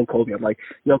 that's what I told Colby. I'm like,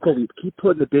 yo, Colby, keep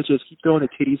putting the bitches, keep throwing the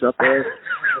titties up there.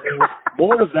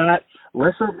 More of that,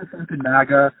 less of the fucking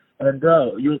MAGA. And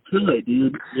bro, you'll kill it,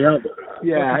 dude. Yeah,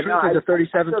 I know. There's a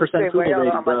 37% approval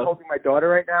rating, I'm bro. like holding my daughter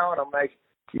right now, and I'm like,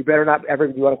 you better not ever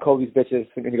be one of Colby's bitches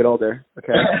when you get older.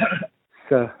 Okay.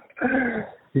 So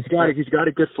he's got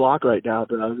a good flock right now,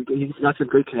 bro. He's got some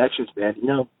good connections, man. You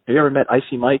know, have you ever met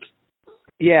Icy Mike?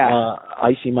 Yeah.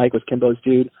 Icy Mike was Kimbo's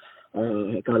dude.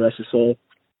 God rest his soul.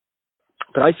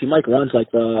 But Icy Mike runs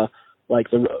like the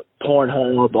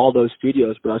Pornhub, all those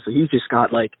studios, bro. So he's just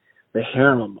got like the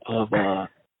harem of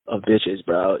bitches,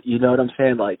 bro. You know what I'm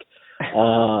saying? Like,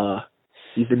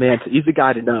 he's the man. He's the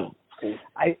guy to know.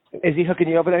 Is he hooking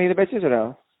you up with any of the bitches or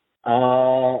no?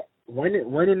 When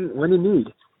in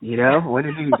need, you know, when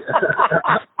in need.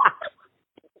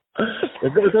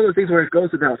 It's one of those things where it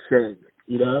goes without saying,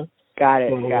 you know. Got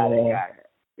it.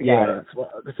 Yeah,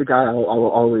 it's a guy I'll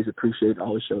always appreciate and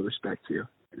always show respect to. You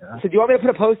know? So do you want me to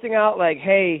put a posting out like,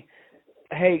 hey,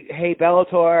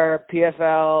 Bellator,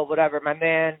 PFL, whatever, my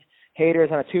man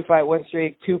Hayder's on a 2-fight win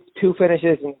streak, two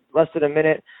finishes in less than a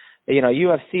minute. You know,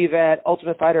 UFC vet,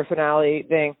 Ultimate Fighter finale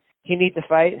thing. He needs to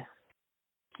fight.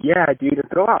 Yeah, dude, and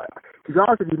throw out. To be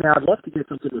honest with you, man, I'd love to get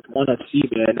something with ONE FC,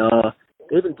 man.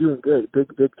 They've been doing good,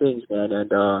 big things, man.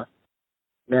 And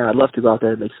man, I'd love to go out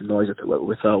there and make some noise with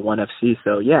ONE FC.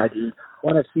 So yeah, dude,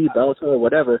 ONE FC, Bellator,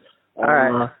 whatever. All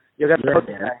right, you'll get to post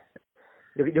it today.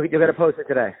 You'll get to post it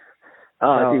today.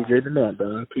 Dude, you're the man,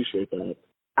 bro. I appreciate that.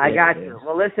 I got you.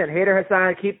 Well, listen, Hayder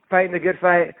Hassan, keep fighting the good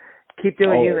fight. Keep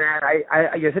doing you, man.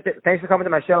 Thanks for coming to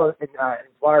my show in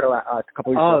Florida a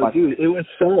couple weeks ago. Oh, dude, it was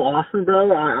so awesome,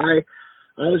 bro.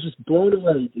 I was just blown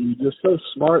away, dude. You're so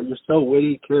smart. You're so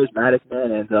witty, charismatic,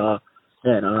 man. And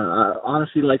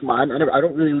honestly, like, I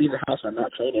don't really leave the house. I'm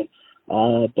not training.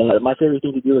 But my favorite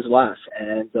thing to do is laugh.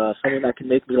 And something that can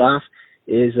make me laugh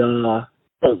is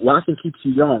laughing keeps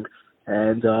you young.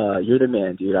 And you're the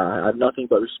man, dude. I have nothing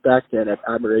but respect and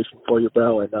admiration for you,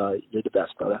 bro. And you're the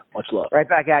best, brother. Much love. Right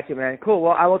back at you, man. Cool.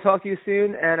 Well, I will talk to you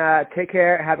soon. And take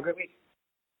care. Have a great week.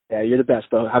 Yeah, you're the best,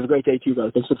 bro. Have a great day, too,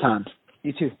 bro. Thanks for the time.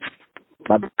 You too.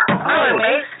 Bye. Hello,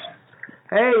 mate.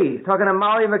 Hey, talking to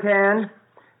Molly McCann.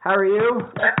 How are you?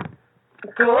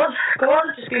 Good.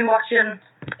 I've just been watching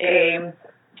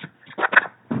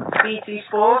BT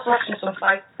Sports, watching some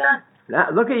fights then.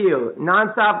 Now, look at you,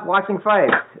 non-stop watching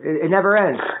fights. It never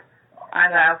ends. I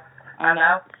know. I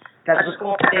just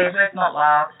go upstairs, it's not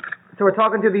loud. So we're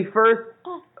talking to the first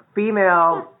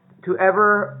female to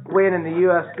ever win in the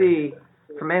UFC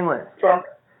from England. From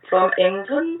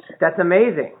England? That's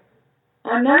amazing.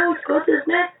 I know, it's good,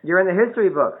 isn't it? You're in the history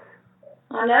books.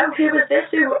 I know. Who was this?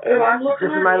 Who I'm looking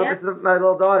This at? is my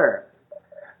little daughter.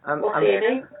 What's her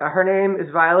name? Her name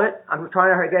is Violet. I'm trying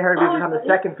to get her to become the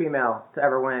second female to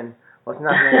ever win. Well, it's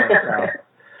not her.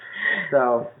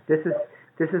 So this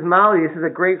is Molly. This is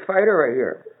a great fighter right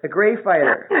here. A great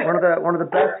fighter. One of the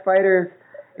best fighters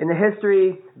in the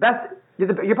history.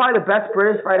 You're probably the best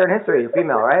British fighter in history,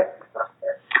 female, right?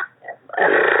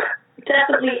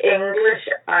 Definitely English,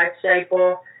 I'd say,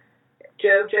 but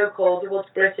JoJo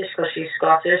Calderwood's British because she's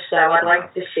Scottish, so I'd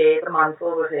like to share the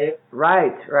mantle with her.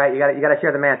 Right. You got to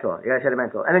share the mantle. And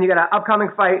then you got an upcoming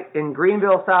fight in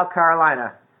Greenville, South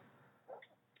Carolina.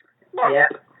 Yeah.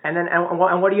 And then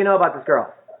what do you know about this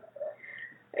girl?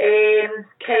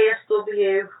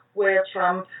 KSW world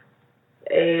champ.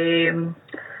 She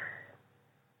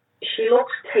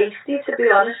looks tasty, to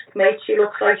be honest, mate. She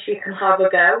looks like she can have a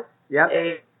go. Yep.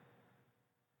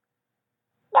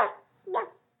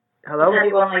 Hello?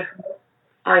 Anyone like?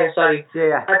 Oh yeah, sorry.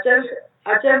 Yeah.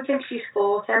 I don't think she's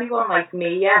fought anyone like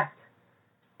me yet.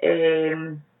 Me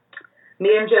and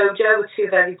JoJo are two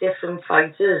very different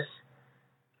fighters.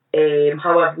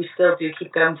 However, we still do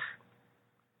keep going.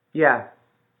 Yeah.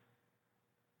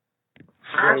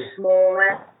 I'm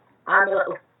smaller. I'm a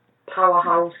little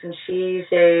powerhouse, and she's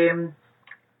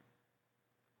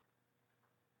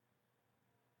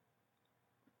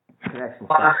Connection.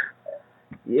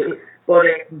 Yeah. But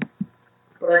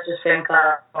I just think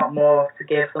I got more to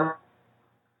give them.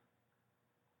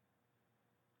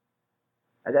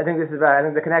 I think this is better. I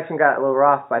think the connection got a little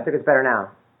rough, but I think it's better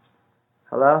now.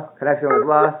 Hello? Connection was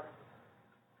lost.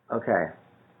 Okay.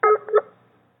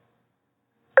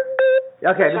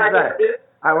 Okay, this is better.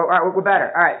 All right, we're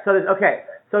better. All right, so there's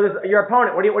your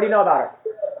opponent. What do you know about her?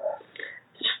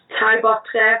 Thai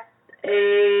boxer.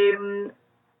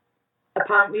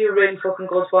 Apparently a really fucking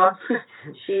good one.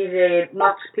 She's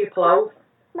knocks people out.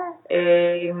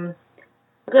 I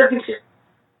don't think she's.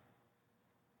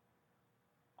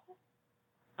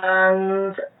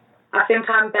 And I think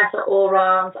I'm better all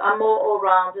round. I'm more all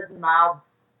rounded now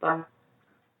than.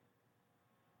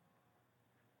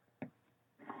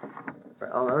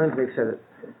 Let me make sure that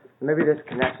maybe this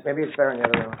connects. Maybe it's better in the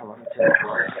other room. Hold on, let me check.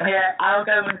 Yeah, I'll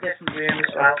go in a different room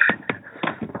as well.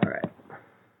 All right.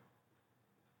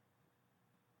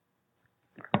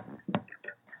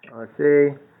 Let's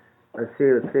see.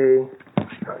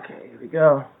 Okay, here we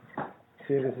go.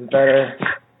 See if this is better.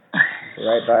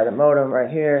 Right by the modem, right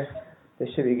here. This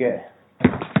should be good.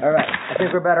 All right, I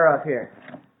think we're better off here.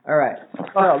 All right.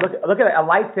 Oh, look at it, a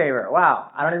lightsaber. Wow,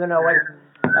 I don't even know what.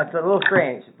 That's a little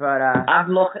strange, but.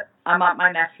 I'm at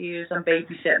my nephew's. I'm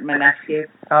babysitting my nephew.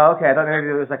 Oh, okay. I thought maybe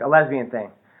it was like a lesbian thing.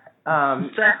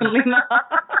 Definitely not.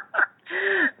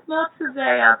 Not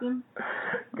today, Adam.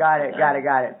 Got it.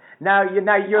 Now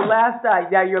your last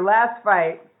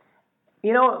fight.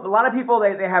 You know, a lot of people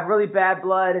they have really bad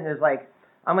blood, and there's like,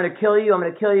 I'm gonna kill you.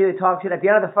 They talk shit. At the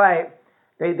end of the fight,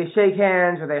 they shake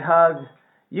hands or they hug.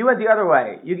 You went the other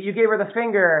way. You gave her the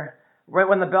finger right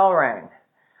when the bell rang.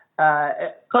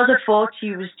 Because I thought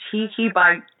she was cheeky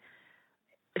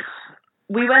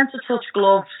we went to touch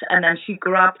gloves, and then she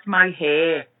grabbed my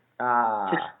hair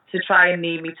to try and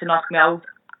need me to knock me out.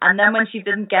 And then when she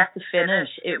didn't get the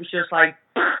finish, it was just like,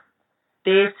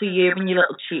 there's to you and your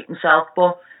little cheating self.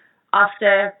 But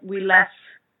after we left,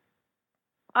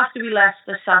 I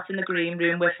sat in the green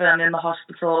room with her and in the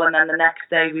hospital, and then the next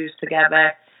day we was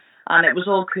together, and it was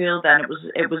all cool. Then it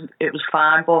was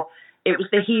fine, but it was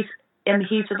the heat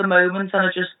of the moment,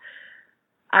 and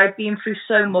I'd been through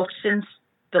so much since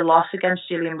the loss against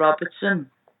Gillian Robertson,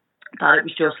 that it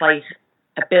was just like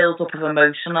a build-up of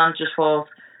emotion, and I just thought,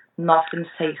 nothing's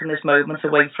taking this moment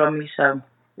away from me, so...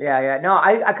 Yeah. No,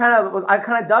 I kind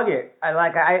of dug it.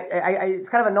 It's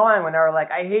kind of annoying when they were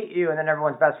like, I hate you, and then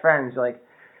everyone's best friends.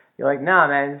 You're like, nah,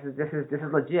 man, this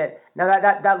is legit. Now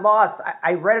that loss,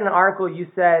 I read in an article you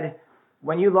said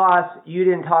when you lost, you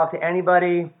didn't talk to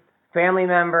anybody, family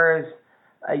members.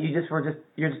 You're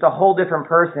just a whole different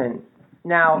person.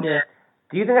 Now,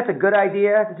 do you think that's a good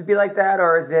idea to be like that,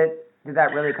 or did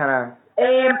that really kind of?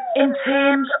 In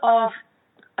terms of,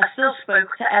 I still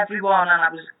spoke to everyone, and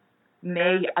I was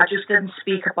me. I just didn't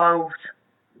speak about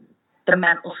the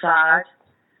mental side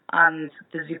and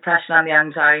the depression and the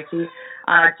anxiety, and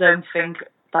I don't think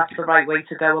that's the right way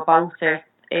to go about it.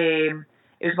 It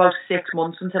was about 6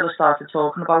 months until I started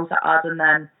talking about it, and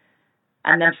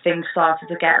then things started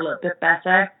to get a little bit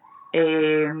better.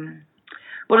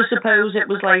 But I suppose it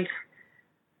was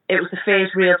the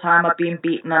first real time I'd been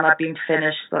beaten and I'd been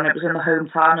finished, and it was in the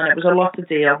hometown, and it was a lot to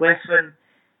deal with. And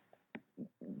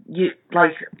you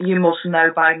must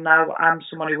know by now, I'm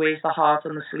someone who wears the heart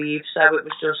on the sleeve, so it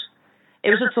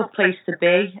was a tough place to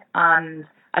be, and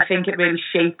I think it really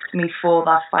shaped me for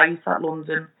that fight at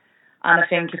London. And I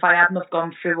think if I hadn't have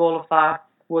gone through all of that,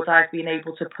 would I have been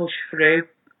able to push through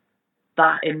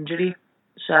that injury?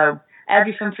 So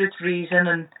everything for its reason,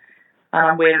 and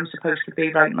I'm where I'm supposed to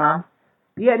be right now.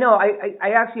 Yeah, no, I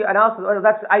actually, and also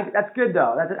that's good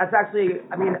though. That's actually,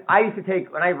 I mean, I used to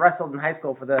take when I wrestled in high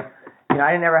school for the,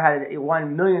 I never had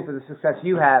 1 million for the success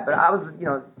you had, but I was,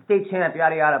 state champ,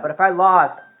 yada yada. But if I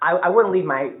lost, I wouldn't leave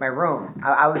my room.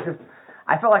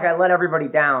 I felt like I let everybody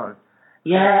down.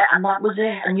 Yeah, and that was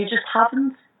it. And you just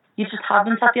haven't.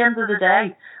 At the end of the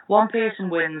day, one person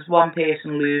wins, one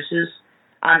person loses,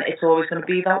 and it's always going to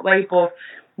be that way. But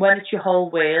when it's your whole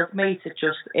world, mate, it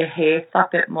hurts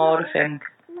that bit more, I think.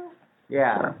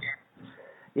 Yeah.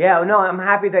 Yeah, no, I'm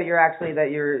happy that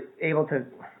you're able to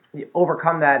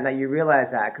overcome that and that you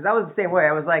realize that. Because I was the same way.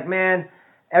 I was like, man,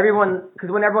 because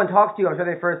when everyone talks to you, I'm sure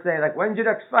they first say, like, when's your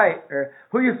next fight? Or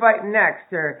who are you fighting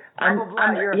next? Or blah, blah,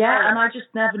 blah, and I just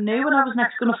never knew when I was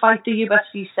next going to fight. The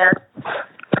UFC said,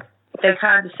 they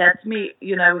kind of said to me,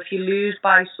 if you lose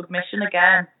by submission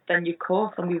again, then you're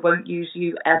cut and we won't use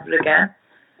you ever again.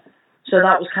 So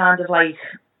that was kind of like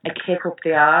a kick up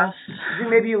the arse. I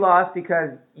think maybe you lost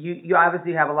because you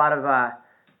obviously have a lot of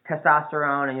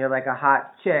testosterone and you're like a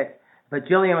hot chick, but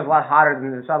Jillian was a lot hotter than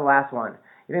the last one.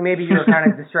 You think maybe you were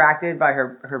kind of distracted by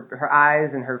her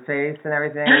eyes and her face and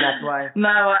everything, and that's why? No,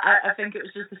 I think it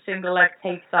was just a single leg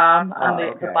takedown and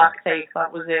the back take.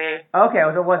 That was it. Okay,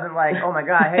 well, it wasn't like, oh my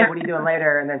God, hey, what are you doing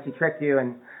later? And then she tricked you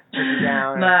and took you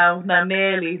down. No,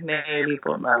 nearly,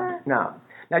 but no. No.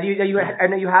 Now, do you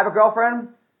have a girlfriend?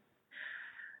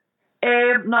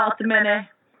 Not at the minute.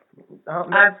 Oh,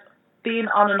 no. I've been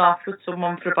on and off with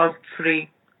someone for about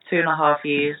 2.5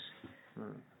 years.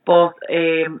 But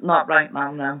not right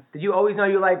now, no. Did you always know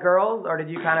you liked girls, or did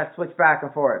you kind of switch back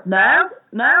and forth? No,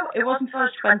 it wasn't until I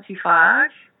was 25.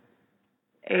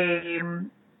 I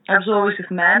was always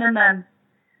with men, and then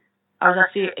I was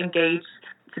actually engaged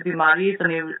to be married,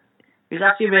 and he was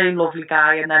actually a really lovely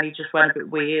guy, and then he just went a bit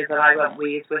weird, and I went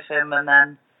weird with him, and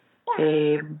then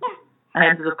I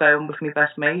ended up going with my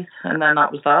best mate, and then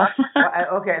that was that.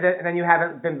 Well, okay, and then you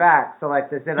haven't been back, so like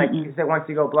they said, you said once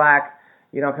you go black,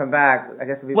 you don't come back. I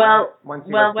guess it'll be once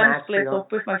you when I split up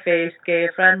with my first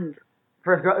girlfriend. It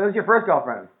was your first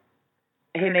girlfriend?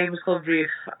 Her name was called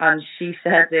Ruth, and she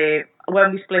said,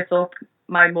 when we split up,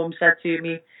 my mum said to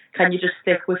me, can you just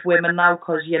stick with women now,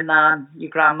 because your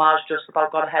grandma's just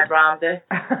about got a head round it.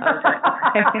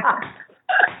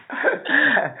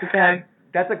 Okay.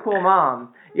 That's a cool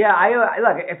mom. Yeah, I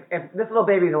look, if this little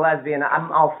baby's a lesbian, I'm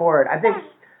all for it. I think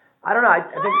I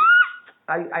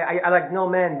like no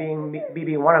men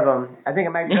being one of them. I think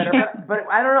it might be better, but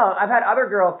I don't know. I've had other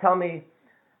girls tell me,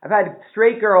 I've had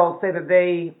straight girls say that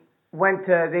they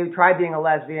tried being a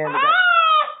lesbian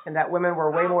and that women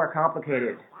were way more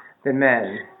complicated than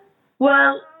men.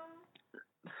 Well,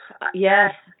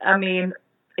 yes. I mean,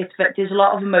 there's a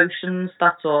lot of emotions,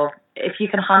 that's all. If you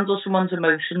can handle someone's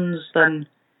emotions, then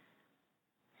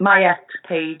my ex,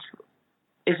 Paige,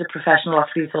 is a professional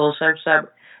athlete also, so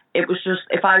it was just,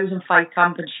 if I was in fight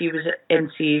camp and she was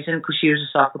in season because she was a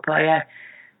soccer player,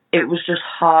 it was just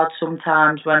hard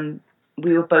sometimes when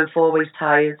we were both always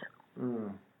tired.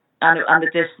 And the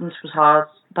distance was hard.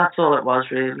 That's all it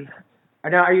was, really.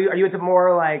 Now, are you into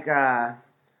more like, I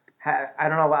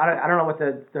don't know what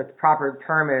the proper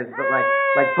term is, but like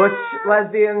butch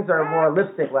lesbians or more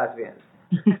lipstick lesbians?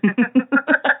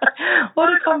 What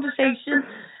a conversation.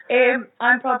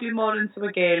 I'm probably more into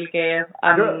a girly girl.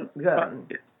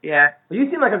 Good. Yeah. Well, you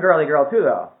seem like a girly girl too,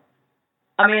 though.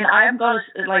 I mean, I haven't got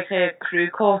a crew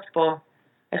cut, but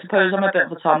I suppose I'm a bit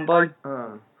of a tomboy.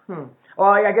 Well,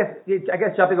 I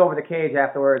guess jumping over the cage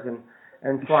afterwards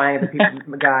and flying at the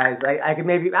people, guys. I could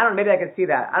maybe I could see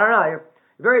that. I don't know. You're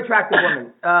a very attractive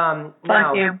woman.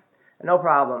 Thank you. No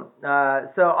problem.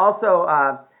 So also,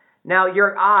 now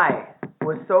your eye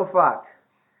was so fucked.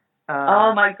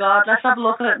 Oh my God! Let's have a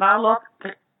look at it now. Look,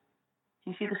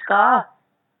 you see the scar?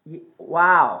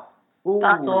 Wow. Ooh.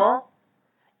 That's all.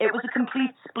 It was a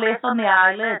complete split on the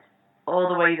eyelid, all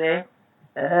the way there.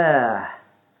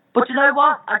 But you know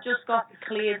what? I just got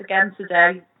cleared again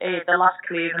today. The last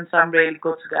clearance, I'm really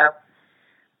good to go.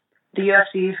 The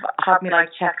UFC had me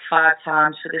checked 5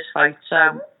 times for this fight,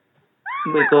 so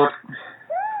we're good.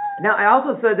 Now, I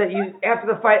also said that you, after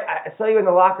the fight, I saw you in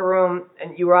the locker room,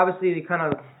 and you were obviously kind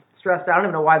of stressed out. I don't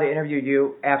even know why they interviewed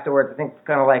you afterwards. I think it's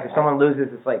kind of like if someone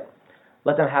loses, it's like,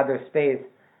 let them have their space.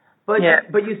 But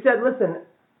you said, listen,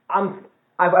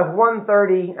 I've won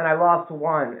 30 and I lost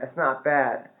 1. That's not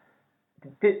bad.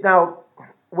 Now,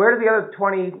 where did the other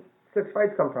 26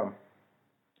 fights come from?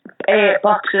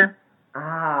 Boxing.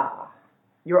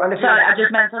 You were undefeated. Sorry, I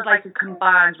just meant as a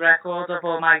combined record of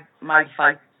all my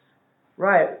fights.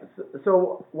 Right.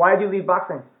 So why did you leave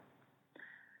boxing?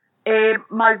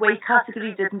 My weight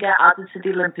category didn't get added to the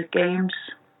Olympic Games.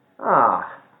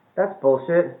 That's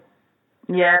bullshit.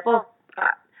 Yeah, but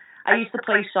I used to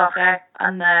play soccer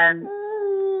and then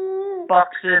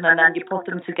boxing, and then you put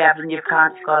them together and you've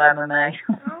kind of got MMA.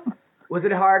 Was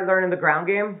it hard learning the ground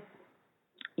game?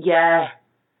 Yeah.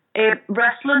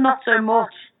 Wrestling, not so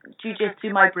much.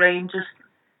 Jiu-jitsu, my brain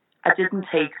I didn't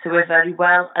take to it very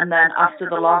well. And then after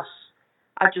the loss,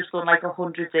 I just done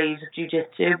 100 days of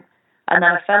jiu-jitsu. And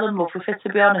then I fell in love with it, to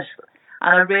be honest.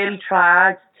 And I really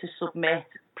tried to submit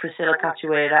Priscilla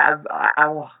Cachoeira.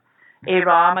 Her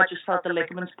arm, I just felt the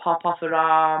ligaments pop off her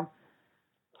arm.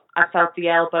 I felt the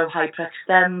elbow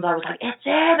hyperextend. I was like, it's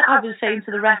in. I was saying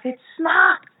to the ref, it's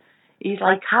snapped. He's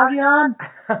like, carry on.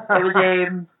 It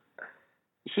was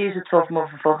she's a tough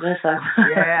motherfucker, so.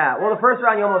 Yeah. Well, the first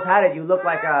round you almost had it. You looked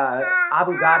like a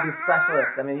Abu Dhabi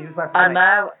specialist. I mean, you just went from I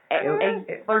know.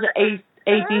 Was it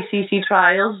ADCC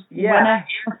trials? Yeah.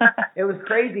 It was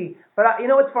crazy. But you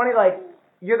know what's funny?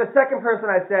 You're the second person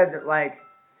I said that,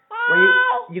 when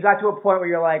you got to a point where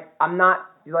you're like, I'm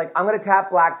going to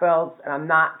tap black belts, and I'm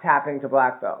not tapping to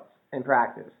black belts in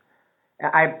practice.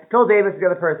 And Phil Davis, the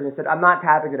other person, he said, I'm not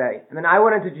tapping today. And then I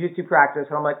went into jiu-jitsu practice,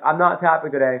 and I'm like, I'm not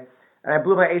tapping today. And I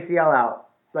blew my ACL out,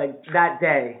 that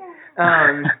day.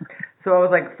 So I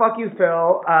was like, fuck you,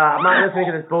 Phil. I'm not listening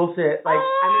to this bullshit. Is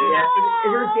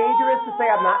it dangerous to say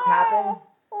I'm not tapping?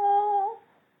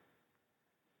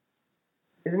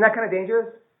 Isn't that kind of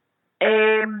dangerous?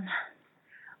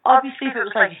 Obviously, if it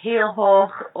was heel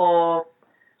hook or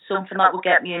something that would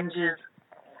get me injured.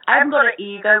 I haven't got an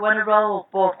ego when I roll,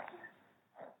 but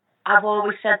I've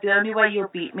always said the only way you'll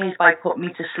beat me is by putting me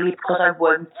to sleep, because I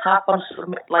won't tap on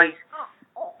something.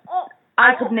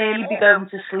 I could nearly be going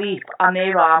to sleep and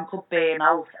their arm could burn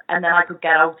out and then I could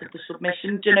get out of the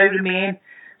submission. Do you know what I mean?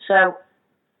 So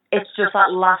it's just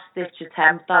that last ditch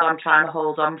attempt that I'm trying to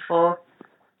hold on for.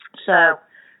 So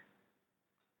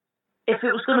if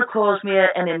it was going to cause me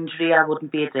an injury, I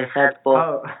wouldn't be a dickhead,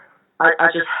 but I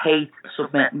just hate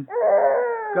submitting.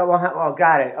 Well,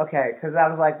 got it. Okay, because I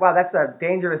was like, wow, that's a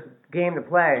dangerous game to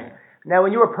play. Now,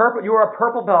 when you were a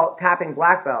purple belt tapping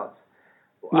black belts.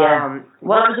 Yeah.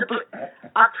 Well, it was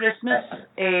at Christmas.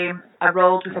 I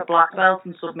rolled with a black belt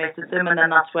and submitted them, and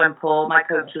then that's when Paul, my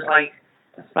coach, was like,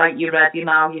 "Right, you're ready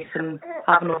now. You can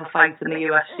have another fight in the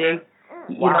UFC.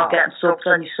 You're not getting subs,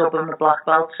 and you're subbing the black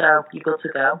belt, so you're good to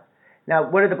go." Now,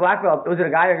 what did the black belt? Was it a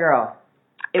guy or a girl?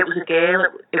 It was a girl.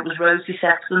 It was Rosie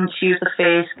Sexton. She was the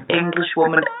first English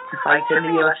woman to fight in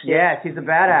the UFC. Yeah, she's a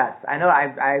badass. I know.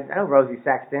 I know Rosie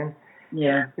Sexton.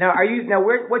 Yeah. Now,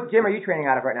 what gym are you training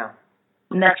out of right now?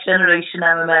 Next Generation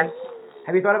MMA.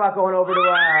 Have you thought about going over to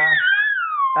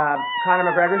Conor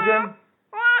McGregor's gym?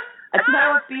 I've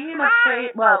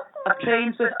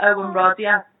trained with Owen Roddy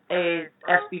at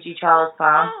SBG Charles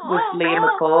Town with Liam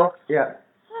McCall. Yeah.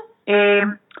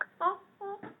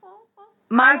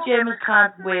 My gym is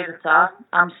kind of where it's at.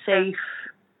 I'm safe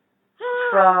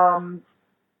from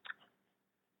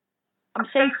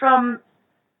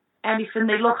anything.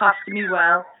 They look after me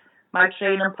well. My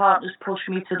training partners push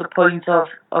me to the point of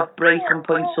breaking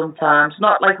point sometimes.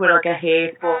 Not like where I get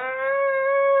hurt, but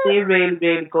they're really,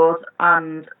 really good.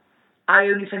 And I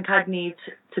only think I'd need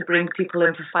to bring people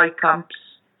in for fight camps.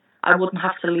 I wouldn't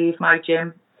have to leave my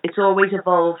gym. It's always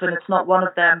evolving. It's not one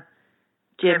of them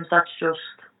gyms that's just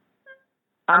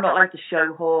I'm not like the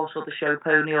show horse or the show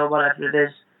pony or whatever it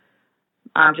is.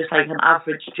 I'm just like an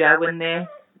average Joe in there.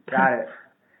 Got it.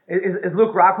 Is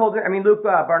Luke Rockholder? I mean, Luke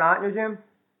Barnott in your gym?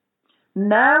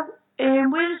 No.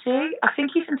 Where is he? I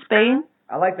think he's in Spain.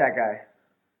 I like that guy.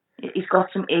 He's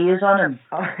got some ears on him.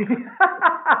 Oh,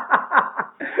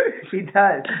 he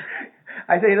does.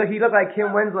 I say he looked like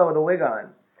Kim Winslow with a wig on.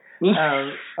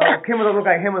 Kim would look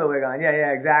like him with a wig on.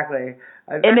 Yeah, exactly.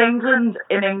 In England,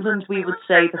 we would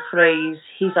say the phrase,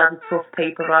 he's had a tough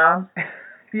paper round.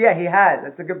 Yeah, he has.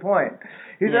 That's a good point.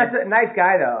 That's a nice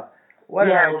guy, though. What a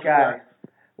nice guy.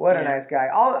 What a nice guy.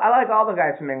 I like all the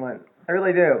guys from England. I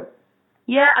really do.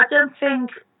 Yeah, I don't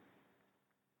think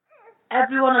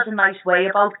everyone has a nice way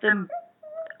about them,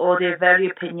 or they're very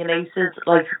opinionated,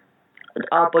 like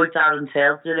our boy Darren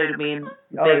Till, do you know what I mean?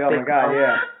 Oh my God,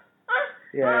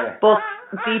 yeah. But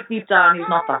deep down, he's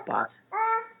not that bad.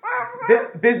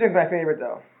 Bisping's my favorite,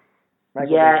 though.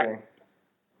 Michael yeah. Bisping.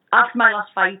 After my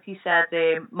last fight, he said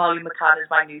Molly McCann is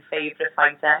my new favourite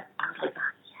fighter. I was like,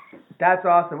 yes. That's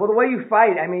awesome. Well, the way you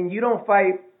fight, I mean, you don't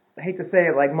fight, I hate to say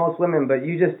it like most women, but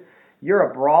you're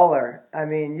a brawler. I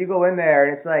mean, you go in there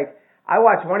and it's like, I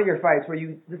watched one of your fights where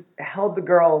you just held the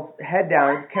girl's head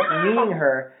down and kept kneeing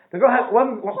her. The girl had a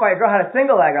girl had a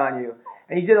single leg on you,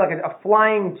 and you did like a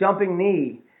flying, jumping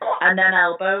knee. And then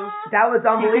elbows. That was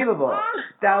unbelievable.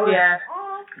 That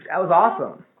was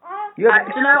awesome. I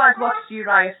don't know, I'd watched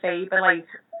Uriah Faber, like,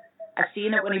 I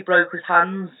seen it when he broke his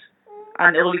hands,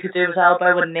 and all he could do was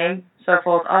elbow and knee, so I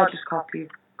thought, I'll just copy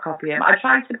him. I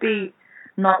try to be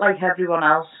not like everyone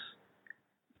else,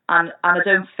 and I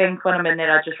don't think when I'm in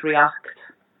there, I just react,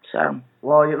 so.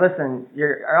 Well, listen,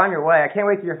 you're on your way. I can't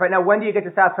wait for your fight. Now, when do you get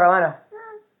to South Carolina?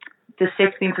 The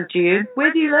 16th of June.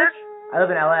 Where do you live? I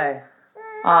live in L.A.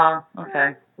 Oh,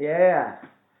 okay. Yeah.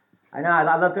 I know, I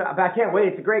love to, but I can't wait.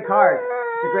 It's a great card.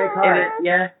 It's a great card.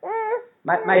 Yeah.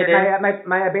 My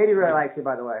baby really likes you,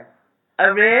 by the way. Oh,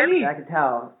 really? I can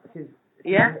tell. She's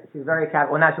very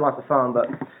Well, now she wants the phone, but.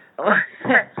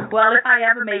 Well, if I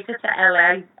ever make it to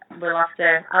LA,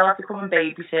 I'll have to come and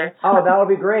babysit. Oh, that would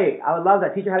be great. I would love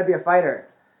that. Teach her how to be a fighter.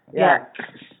 Yeah.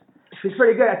 She's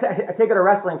pretty good. I take her to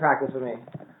wrestling practice with me.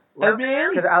 Oh,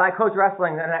 really? Because I coach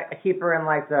wrestling, and I keep her in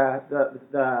like the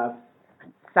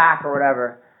sack or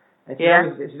whatever. And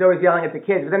she's always yelling at the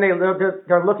kids. But then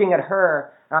they're looking at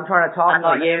her, and I'm trying to talk to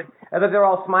them. Not you. And they're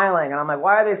all smiling, and I'm like,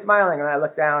 why are they smiling? And I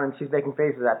look down, and she's making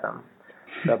faces at them.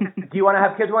 So, do you want to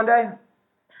have kids one day?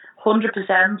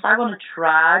 100%. I want to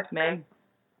try, me.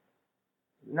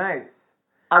 Nice.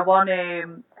 I want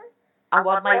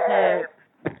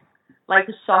like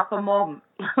a soccer mum,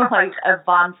 like a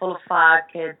van full of 5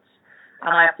 kids,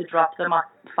 and I have to drop them at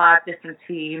 5 different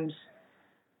teams,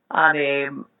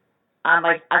 and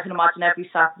like I can imagine every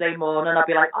Saturday morning I'll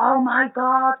be like, oh my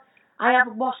God, I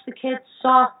haven't washed the kids'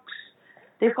 socks.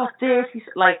 They've got dirty.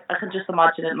 Like I can just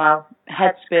imagine it now.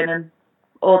 Head spinning,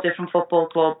 all different football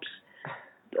clubs,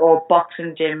 or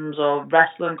boxing gyms, or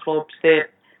wrestling clubs. I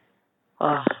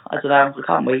don't know. I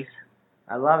can't wait.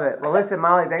 I love it. Well, listen,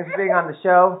 Molly, thanks for being on the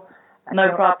show.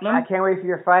 No problem. I can't wait for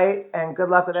your fight, and good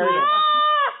luck with everything.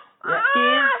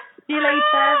 Yeah. See you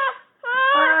later.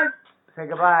 Bye. Say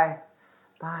goodbye.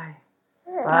 Bye.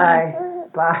 Bye.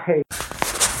 Bye.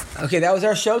 Okay, that was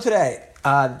our show today.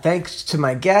 Thanks to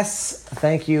my guests.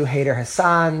 Thank you, Hayder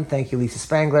Hassan. Thank you, Lisa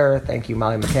Spangler. Thank you,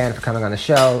 Molly McCann, for coming on the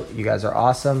show. You guys are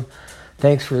awesome.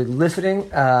 Thanks for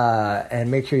listening. And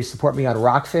make sure you support me on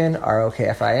Rockfin,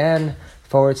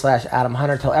 ROKFIN/Adam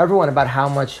Hunter. Tell everyone about how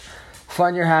much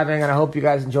fun you're having, and I hope you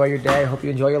guys enjoy your day. I hope you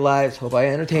enjoy your lives. Hope I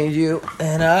entertained you.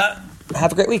 And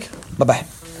have a great week. Bye-bye.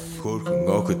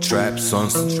 Trap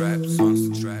sonsen, trap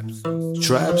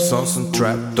sonsen,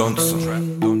 trap dansen.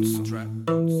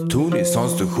 Түүний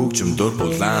сонсдог хөгжим дур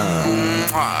булаан.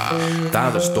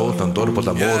 Даавар стуулан дур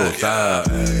булаа мууруулаа.